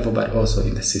individual level but also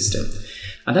in the system.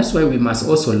 And that's why we must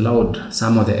also laud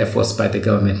some of the efforts by the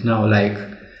government now, like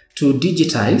to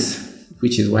digitize,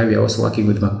 which is why we are also working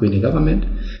with Makueni government,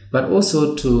 but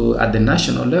also to, at the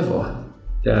national level,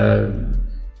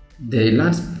 the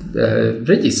land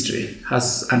registry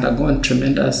has undergone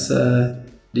tremendous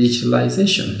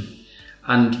digitalization.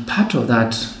 And part of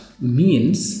that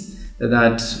means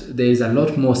that there is a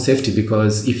lot more safety,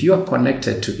 because if you are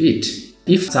connected to it,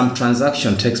 if some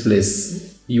transaction takes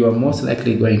place, you are most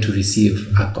likely going to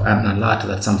receive an alert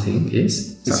that something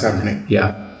is happening.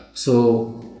 Yeah.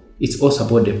 So it's also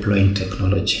about deploying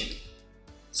technology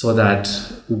so that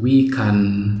we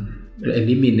can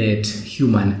eliminate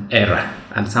human error.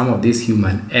 And some of this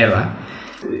human error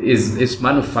is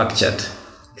manufactured.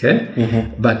 Okay?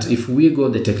 Mm-hmm. But if we go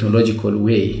the technological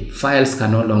way, files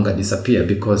can no longer disappear,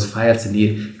 because files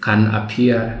can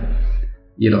appear,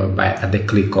 at the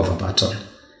click of a button.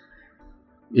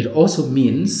 It also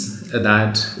means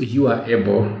that you are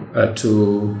able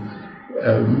to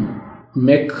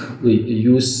make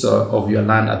use of your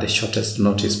land at the shortest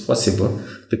notice possible,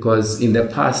 because in the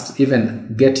past,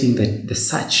 even getting the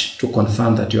search to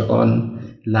confirm that your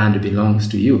own land belongs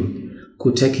to you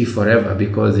could take you forever,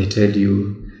 because they tell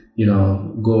you,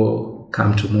 go,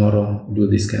 come tomorrow, do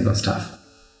this kind of stuff.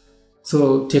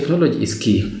 So technology is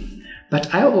key.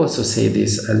 But I also say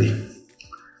this, Ali.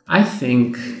 I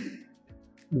think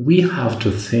we have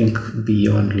to think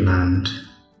beyond land,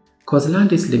 because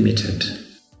land is limited.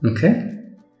 Okay?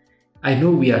 I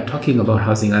know we are talking about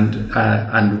housing,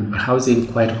 and housing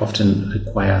quite often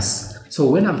requires. So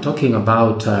when I'm talking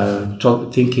about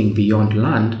thinking beyond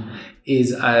land,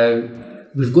 is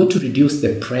we've got to reduce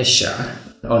the pressure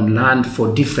on land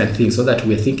for different things, so that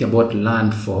we're thinking about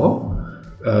land for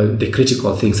the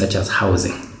critical things such as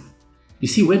housing. You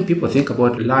see, when people think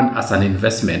about land as an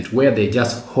investment where they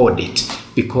just hoard it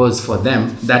because for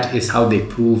them that is how they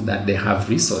prove that they have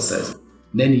resources,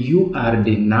 then you are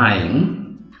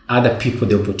denying other people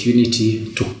the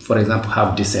opportunity to, for example,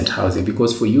 have decent housing.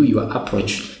 Because for you, your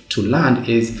approach to land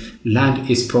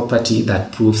is property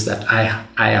that proves that I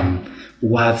am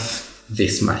worth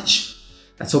this much.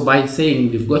 And so by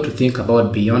saying we've got to think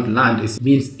about beyond land, it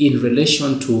means in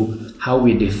relation to how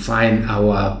we define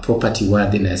our property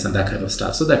worthiness and that kind of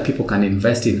stuff, so that people can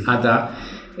invest in other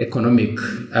economic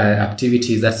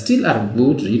activities that still are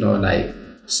good, like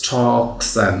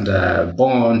stocks and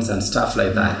bonds and stuff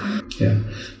like that. Yeah.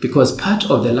 Because part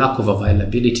of the lack of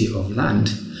availability of land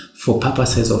for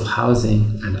purposes of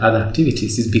housing and other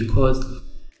activities is because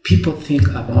people think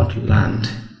about land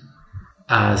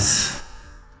as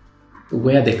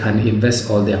where they can invest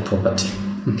all their property.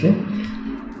 Okay?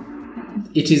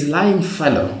 It is lying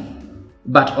fallow,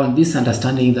 but on this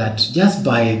understanding that just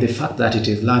by the fact that it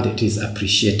is land, it is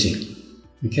appreciating.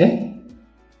 Okay?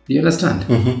 Do you understand?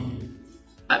 Mm-hmm.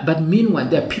 But meanwhile,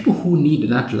 there are people who need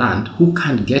that land who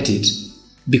can't get it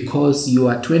because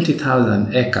your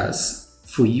 20,000 acres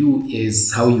for you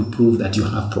is how you prove that you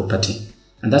have property.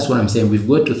 And that's what I'm saying. We've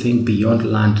got to think beyond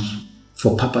land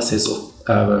for purposes of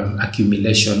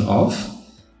accumulation of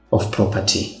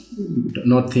property.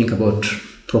 Not think about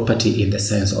property in the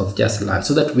sense of just land,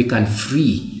 so that we can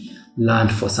free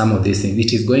land for some of these things.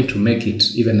 It is going to make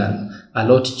it even a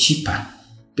lot cheaper,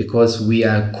 because we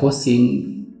are causing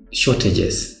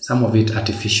shortages, some of it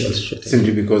artificial shortages.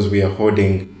 Simply because we are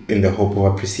hoarding in the hope of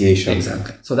appreciation.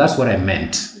 Exactly. So that's what I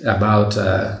meant about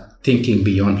thinking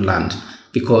beyond land,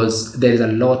 because there is a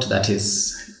lot that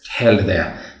is held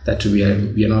there that we are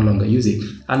no longer using.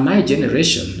 And my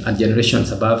generation and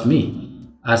generations above me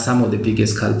are some of the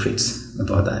biggest culprits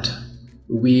about that.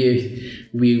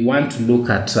 We want to look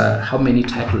at how many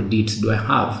title deeds do I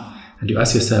have? And you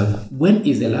ask yourself, when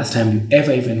is the last time you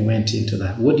ever even went into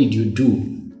that? What did you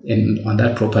do on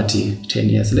that property 10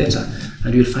 years later?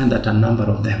 And you'll find that a number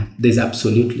of them, there's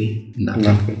absolutely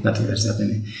nothing that's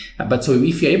happening. But so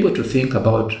if you're able to think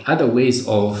about other ways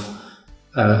of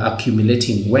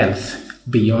accumulating wealth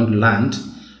beyond land,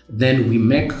 then we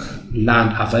make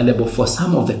land available for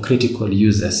some of the critical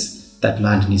uses that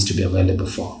land needs to be available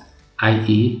for,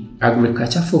 i.e.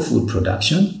 agriculture for food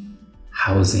production,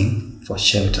 housing for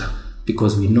shelter,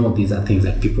 because we know these are things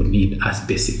that people need as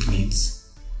basic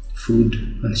needs, food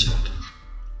and shelter.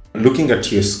 Looking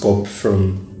at your scope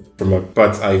from a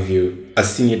bird's eye view,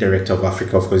 as Senior Director of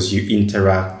Africa, of course, you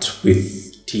interact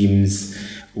with teams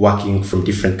working from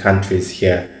different countries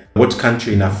here. What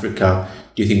country in Africa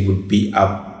do you think would be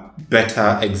a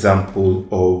better example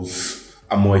of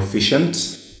a more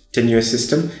efficient tenure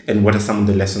system? And what are some of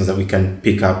the lessons that we can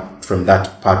pick up from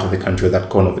that part of the country, or that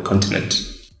corner of the continent?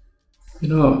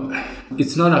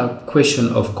 It's not a question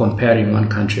of comparing one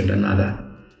country and another,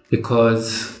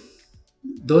 because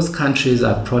those countries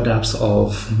are products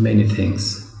of many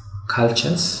things.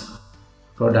 Cultures,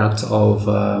 products of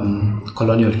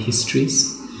colonial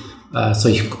histories,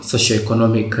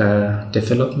 socioeconomic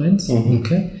developments. Mm-hmm.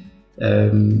 Okay,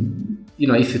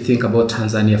 if you think about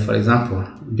Tanzania, for example,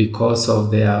 because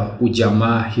of their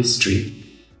Ujamaa history,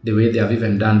 the way they have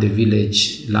even done the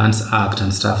Village Lands Act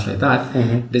and stuff like that,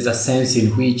 mm-hmm. There's a sense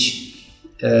in which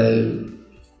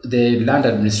the land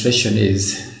administration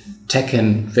is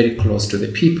taken very close to the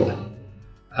people,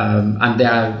 and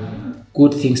there are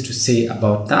good things to say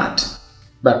about that.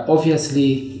 But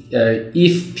obviously,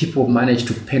 if people manage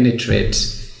to penetrate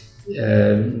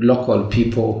local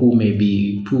people who may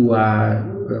be poor,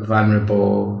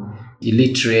 vulnerable,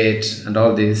 illiterate, and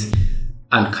all this,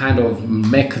 and kind of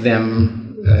make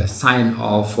them sign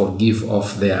off or give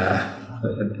off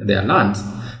their lands,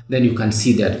 then you can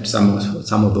see that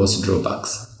some of those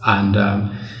drawbacks. And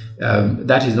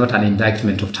that is not an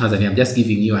indictment of Tanzania. I'm just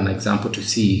giving you an example to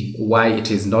see why it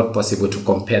is not possible to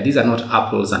compare. These are not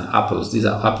apples and apples. These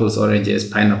are apples, oranges,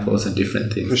 pineapples, and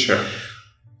different things. For sure.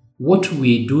 What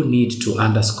we do need to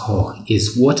underscore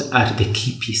is what are the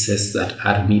key pieces that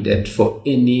are needed for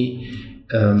any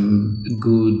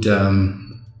good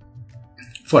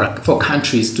for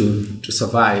countries to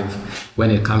survive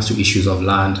when it comes to issues of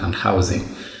land and housing.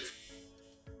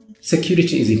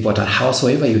 Security is important,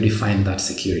 howsoever you define that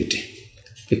security.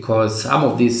 because some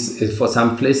of these, for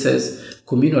some places,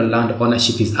 communal land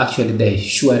ownership is actually the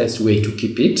surest way to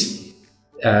keep it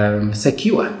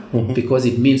secure, because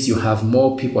it means you have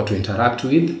more people to interact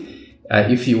with.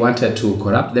 If you wanted to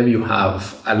corrupt them, you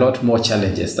have a lot more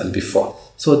challenges than before.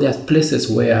 So there are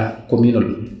places where communal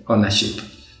ownership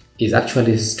is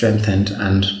actually strengthened,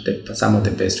 and some of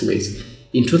the best ways.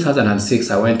 In 2006,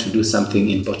 I went to do something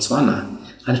in Botswana,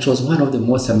 and it was one of the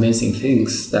most amazing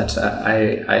things that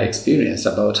I experienced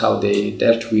about how they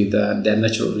dealt with their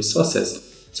natural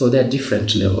resources. So there are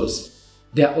different levels.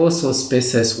 There are also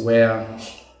spaces where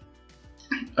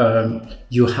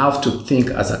you have to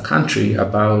think as a country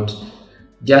about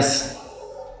just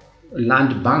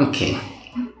land banking,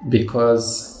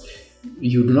 because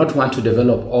you do not want to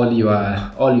develop all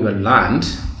your land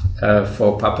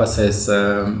for purposes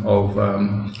of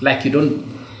like you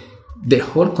don't. The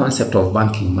whole concept of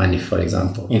banking money, for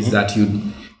example, is that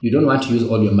you don't want to use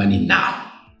all your money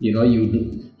now. You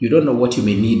don't know what you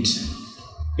may need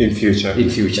in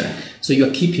future. So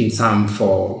you're keeping some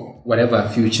for whatever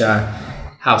future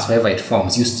house, wherever it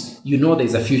forms. You know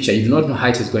there's a future. You do not know how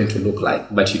it is going to look like,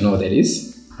 but you know there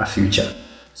is a future.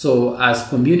 So as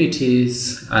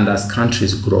communities and as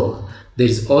countries grow, there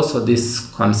is also this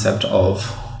concept of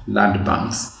land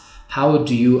banks. How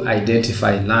do you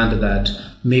identify land that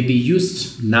may be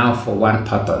used now for one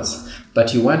purpose,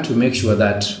 but you want to make sure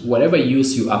that whatever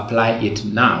use you apply it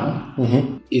now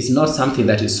is not something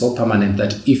that is so permanent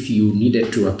that if you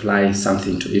needed to apply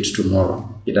something to it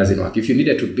tomorrow, it doesn't work. If you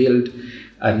needed to build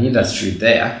an industry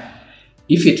there,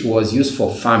 if it was used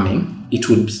for farming, it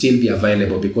would still be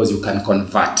available because you can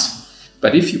convert.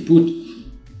 But if you put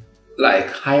like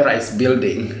high-rise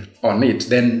building on it,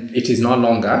 then it is no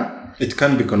longer. It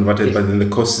can be converted, but then the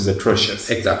cost is atrocious.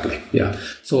 Exactly, yeah.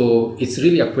 So it's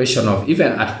really a question of,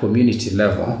 even at community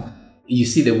level, you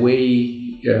see the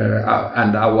way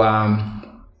and our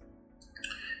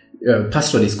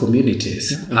pastoralist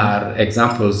communities are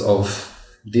examples of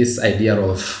this idea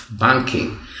of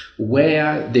banking,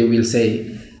 where they will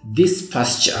say, this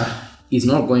pasture is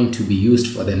not going to be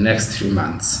used for the next 3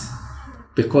 months,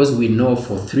 because we know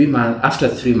for 3 months, after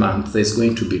 3 months, there's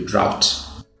going to be drought.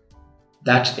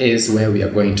 That is where we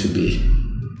are going to be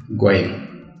going.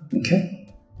 Okay?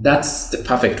 That's the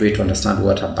perfect way to understand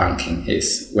what a banking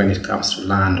is when it comes to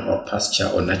land or pasture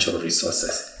or natural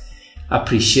resources.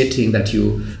 Appreciating that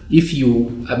if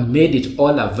you made it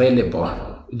all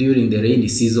available during the rainy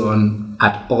season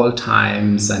at all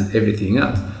times and everything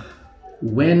else,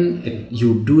 when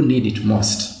you do need it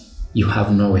most, you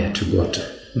have nowhere to go to.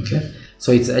 Okay?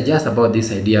 So it's just about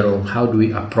this idea of how do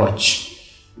we approach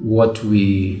what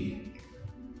we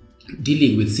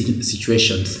dealing with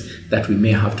situations that we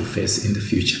may have to face in the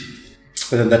future.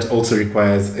 But then that also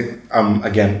requires,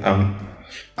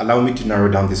 allow me to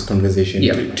narrow down this conversation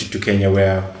to Kenya,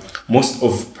 where most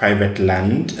of private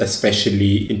land,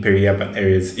 especially in peri-urban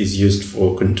areas, is used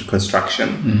for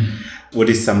construction. What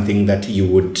is something that you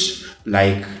would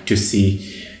like to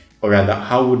see, or rather,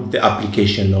 how would the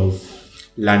application of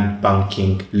land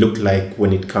banking look like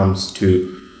when it comes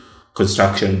to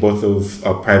construction, both of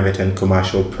private and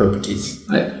commercial properties?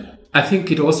 I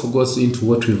think it also goes into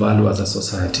what we value as a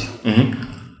society.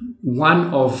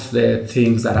 One of the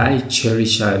things that I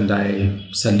cherish and I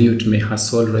salute, may her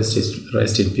soul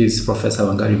rest in peace, Professor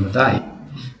Wangari Maathai,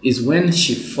 is when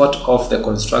she fought off the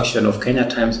construction of Kenya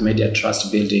Times Media Trust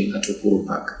building at Uhuru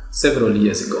Park several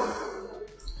years ago,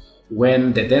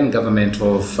 when the then government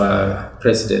of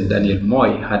President Daniel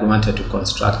Moi had wanted to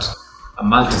construct a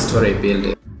multi-story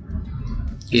building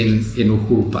in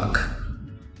Uhuru Park.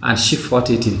 And she fought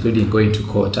it, including going to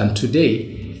court. And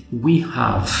today, we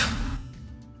have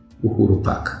Uhuru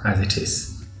Park as it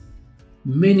is.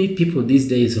 Many people these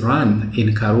days run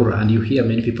in Karura, and you hear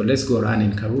many people, let's go run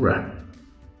in Karura.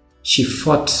 She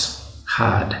fought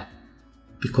hard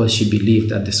because she believed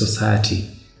that the society,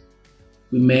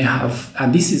 we may have,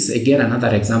 and this is again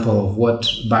another example of what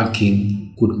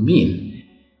banking could mean.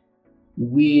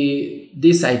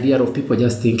 This idea of people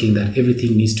just thinking that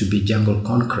everything needs to be jungle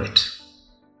concrete.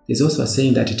 There's also a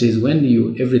saying that it is when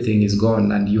everything is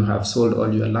gone and you have sold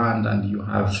all your land and you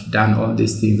have done all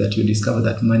these things that you discover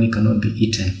that money cannot be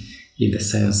eaten, in the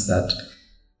sense that,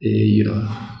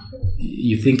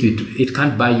 you think it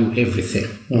can't buy you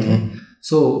everything.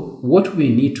 So what we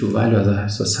need to value as a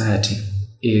society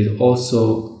is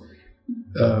also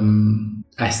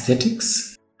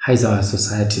aesthetics. How is our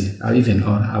society, or even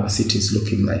our cities,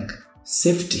 looking like?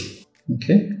 Safety.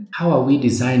 Okay. How are we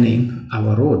designing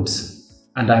our roads?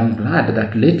 And I'm glad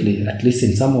that lately, at least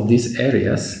in some of these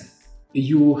areas,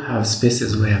 you have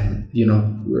spaces where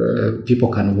people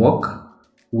can walk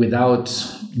without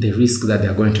the risk that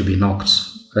they're going to be knocked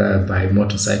by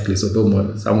motorcyclists,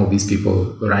 although some of these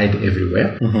people ride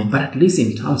everywhere. But at least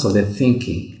in terms of the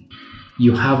thinking,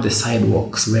 you have the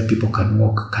sidewalks where people can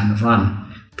walk, can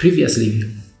run. Previously,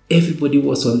 everybody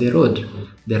was on the road.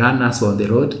 The runners were on the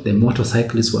road, the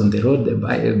motorcyclists were on the road,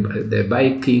 the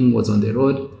biking was on the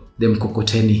road, the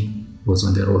mkokoteni was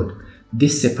on the road.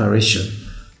 This separation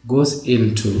goes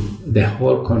into the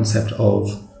whole concept of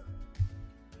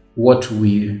what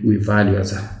we value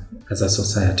as a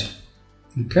society.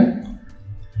 Okay?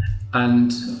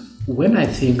 And when I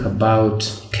think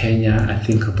about Kenya, I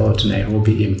think about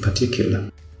Nairobi in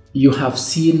particular, you have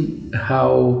seen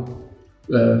how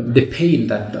the pain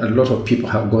that a lot of people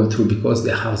have gone through because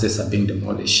their houses are being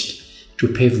demolished to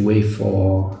pave way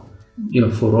for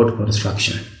road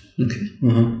construction.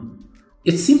 Okay?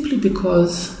 It's simply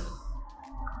because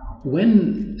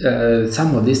when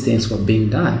some of these things were being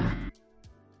done,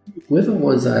 whoever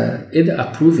was either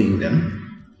approving them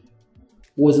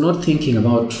was not thinking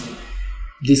about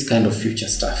this kind of future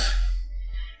stuff.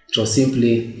 It was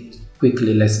simply,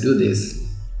 quickly, let's do this.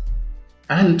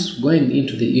 And going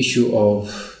into the issue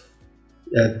of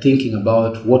thinking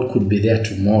about what could be there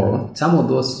tomorrow, some of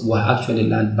those were actually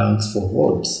land banks for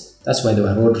roads. That's why there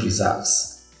were road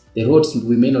reserves. The roads,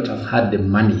 we may not have had the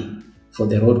money for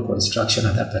the road construction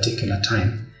at that particular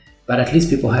time, but at least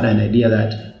people had an idea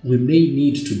that we may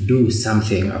need to do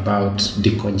something about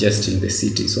decongesting the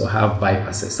city, so have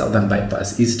bypasses, southern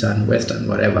bypass, eastern, western,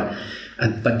 whatever.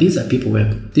 But these are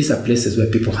places where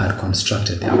people had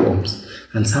constructed their homes,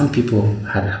 and some people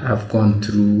have gone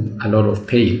through a lot of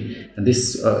pain. And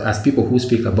this, as people who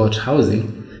speak about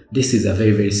housing, this is a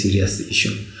very, very serious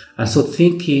issue. And so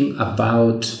thinking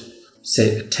about,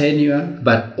 say, tenure,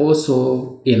 but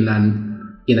also in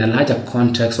a larger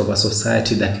context of a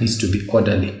society that needs to be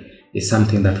orderly, is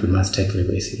something that we must take very,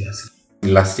 very seriously.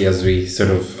 Last year, as we sort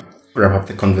of wrap up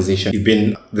the conversation, you've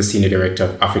been the senior director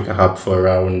of Africa Hub for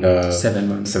around 7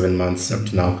 months. 7 months up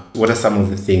to now. What are some of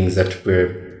the things that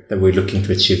we're looking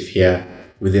to achieve here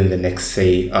within the next,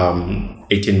 say,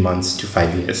 18 months to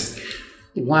 5 years?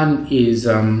 One is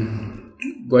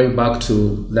going back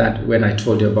to that when I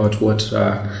told you about what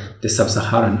the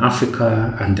sub-Saharan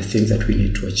Africa and the things that we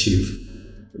need to achieve.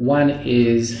 One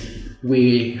is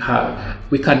we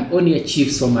can only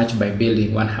achieve so much by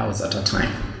building one house at a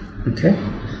time. Okay?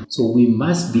 So we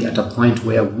must be at a point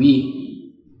where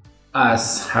we,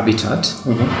 as Habitat,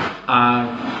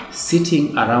 are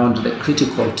sitting around the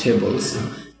critical tables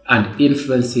and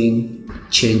influencing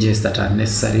changes that are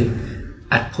necessary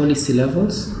at policy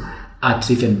levels,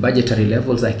 at even budgetary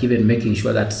levels, like even making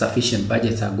sure that sufficient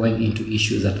budgets are going into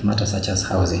issues that matter, such as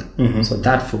housing. So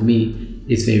that, for me,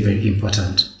 is very, very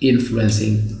important,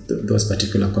 influencing those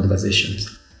particular conversations.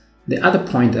 The other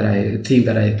point that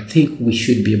I think we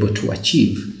should be able to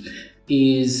achieve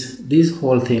is this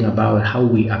whole thing about how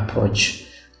we approach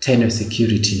tenure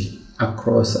security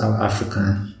across our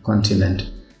African continent.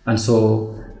 And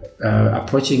so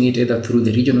approaching it either through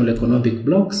the regional economic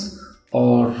blocks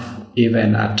or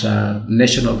even at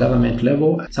national government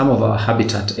level. Some of our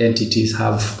Habitat entities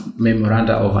have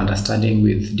memoranda of understanding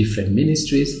with different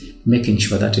ministries, making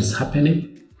sure that is happening.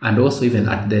 And also even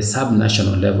at the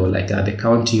sub-national level, like at the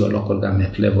county or local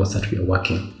government levels that we are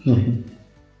working.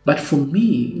 But for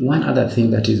me, one other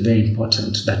thing that is very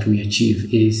important that we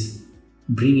achieve is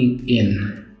bringing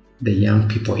in the young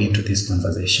people into this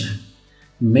conversation,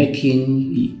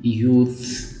 making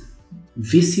youth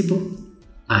visible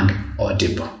and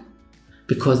audible,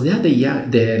 because they are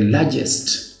the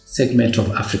largest segment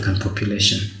of African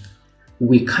population.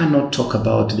 We cannot talk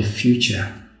about the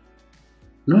future,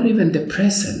 not even the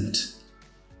present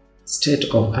state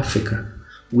of Africa,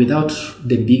 without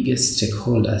the biggest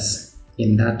stakeholders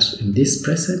in this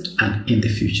present and in the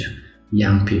future,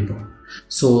 young people.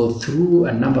 So through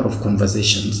a number of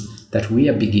conversations that we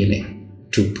are beginning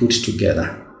to put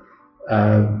together,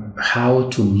 how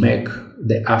to make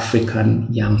the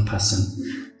African young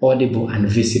person audible and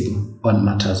visible on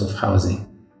matters of housing.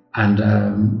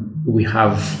 And we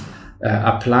have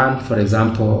a plan, for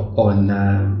example, on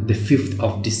the 5th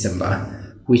of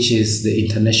December, which is the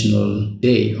International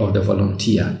Day of the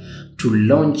Volunteer, to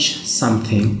launch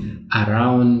something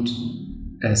around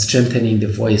strengthening the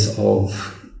voice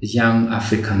of young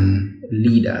African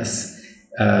leaders,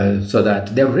 so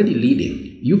that they're already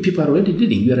leading. You people are already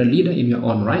leading. You're a leader in your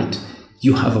own right.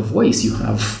 You have a voice. You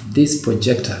have this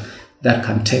projector that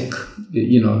can take,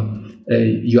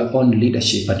 your own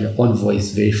leadership and your own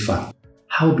voice very far.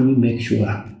 How do we make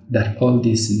sure that all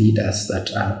these leaders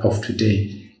that are of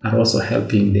today are also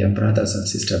helping their brothers and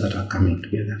sisters that are coming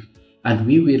together? And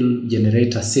we will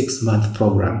generate a 6-month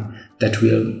program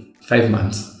 5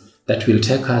 months, that will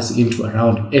take us into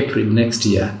around April next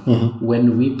year,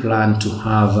 when we plan to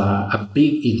have a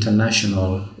big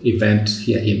international event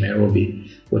here in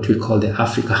Nairobi, what we call the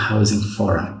Africa Housing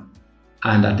Forum.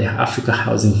 And at the Africa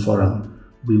Housing Forum,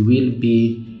 we will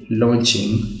be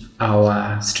launching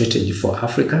our strategy for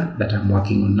Africa that I'm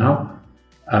working on now,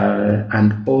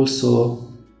 and also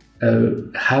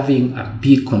having a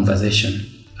big conversation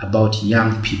about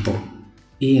young people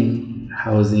in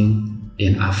housing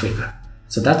in Africa.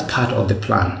 So that's part of the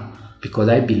plan, because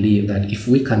I believe that if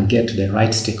we can get the right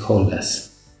stakeholders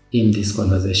in this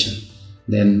conversation,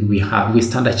 then we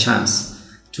stand a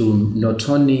chance to not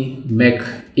only make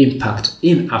impact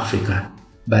in Africa,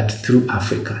 but through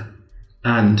Africa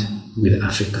and with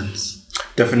Africans.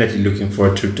 Definitely looking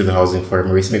forward to the Housing Forum,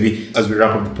 Maurice. Maybe as we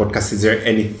wrap up the podcast, is there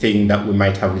anything that we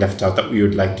might have left out that we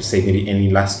would like to say? Maybe any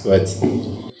last words?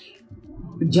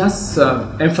 Just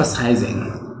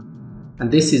emphasizing,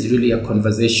 and this is really a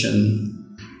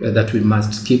conversation that we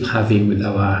must keep having with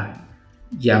our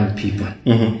young people,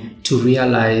 to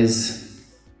realize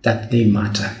that they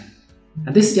matter.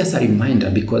 And this is just a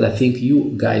reminder, because I think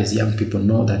you guys, young people,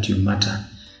 know that you matter.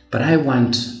 But I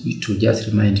want to just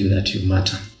remind you that you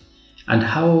matter. And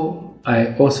how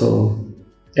I also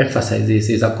emphasize this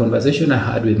is a conversation I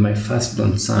had with my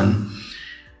firstborn son.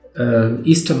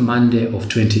 Easter Monday of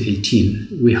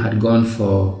 2018, we had gone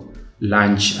for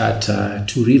lunch at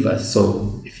Two Rivers.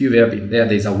 So if you've ever been there,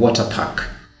 there's a water park.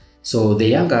 So the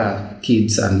younger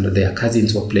kids and their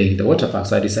cousins were playing in the water park.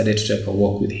 So I decided to take a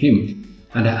walk with him.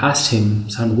 And I asked him,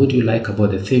 son, what do you like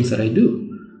about the things that I do?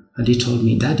 And he told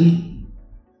me, Daddy,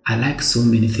 I like so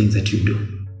many things that you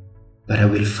do, but I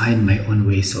will find my own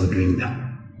ways of doing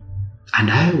them. And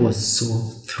I was so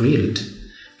thrilled,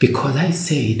 because I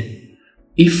said,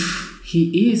 if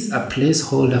he is a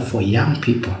placeholder for young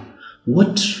people,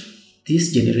 what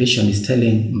this generation is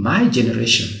telling my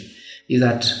generation is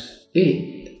that,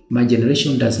 my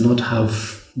generation does not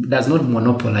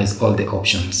monopolize all the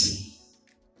options.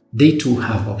 They too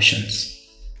have options.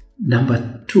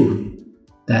 Number 2,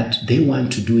 that they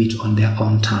want to do it on their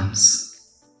own terms.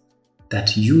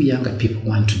 That you younger people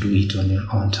want to do it on your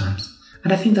own terms.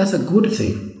 And I think that's a good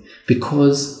thing,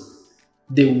 because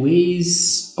the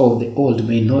ways of the old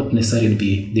may not necessarily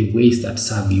be the ways that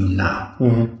serve you now.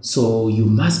 So you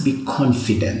must be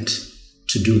confident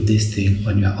to do this thing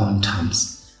on your own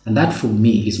terms. And that for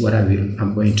me is what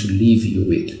I'm going to leave you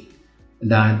with.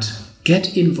 That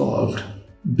get involved,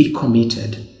 be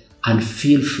committed, and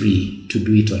feel free to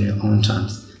do it on your own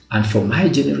terms. And for my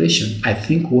generation, I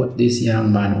think what this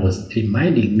young man was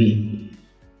reminding me,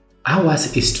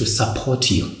 ours is to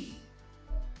support you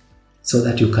so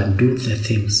that you can do the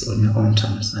things on your own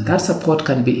terms. And that support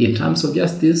can be in terms of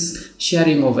just this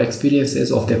sharing of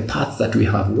experiences of the paths that we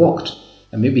have walked.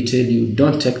 And maybe tell you,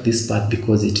 don't take this path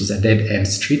because it is a dead-end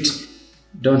street.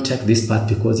 Don't take this path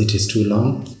because it is too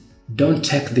long. Don't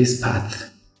take this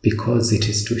path because it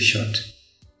is too short.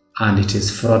 And it is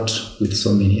fraught with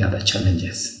so many other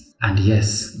challenges. And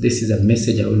yes, this is a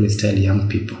message I always tell young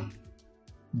people.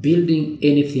 Building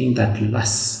anything that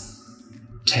lasts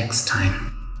takes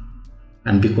time.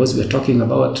 And because we're talking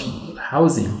about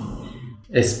housing,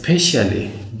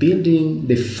 especially building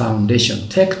the foundation,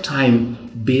 take time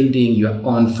building your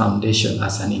own foundation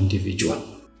as an individual.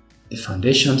 The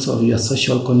foundations of your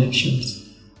social connections,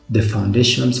 the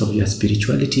foundations of your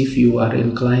spirituality if you are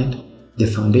inclined, the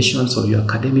foundations of your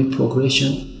academic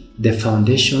progression, the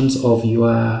foundations of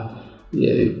your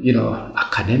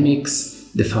academics,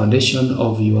 the foundation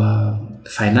of your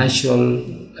financial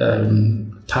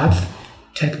path.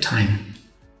 Take time.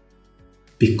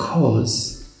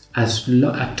 Because a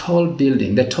tall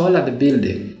building, the taller the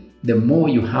building, the more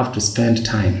you have to spend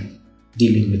time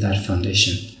dealing with that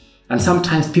foundation. And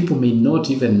sometimes people may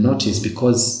not even notice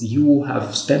because you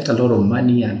have spent a lot of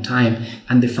money and time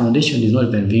and the foundation is not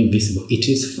even being visible. It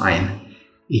is fine.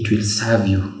 It will serve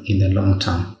you in the long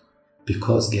term.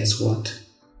 Because guess what?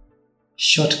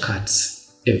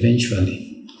 Shortcuts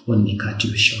eventually only cut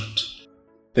you short.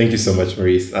 Thank you so much,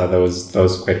 Maurice. That was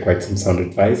quite some sound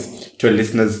advice. To our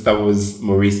listeners, that was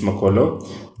Maurice Makolo,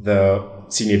 the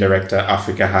Senior Director,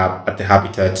 Africa Hub at the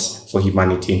Habitat for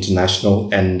Humanity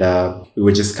International. And we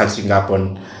were just catching up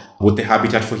on what the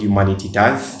Habitat for Humanity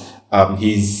does,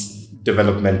 his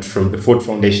development from the Ford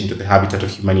Foundation to the Habitat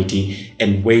of Humanity,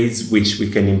 and ways which we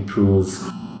can improve,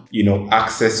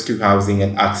 access to housing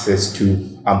and access to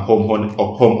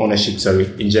home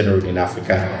ownership, in general in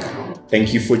Africa.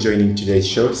 Thank you for joining today's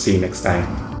show. See you next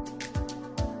time.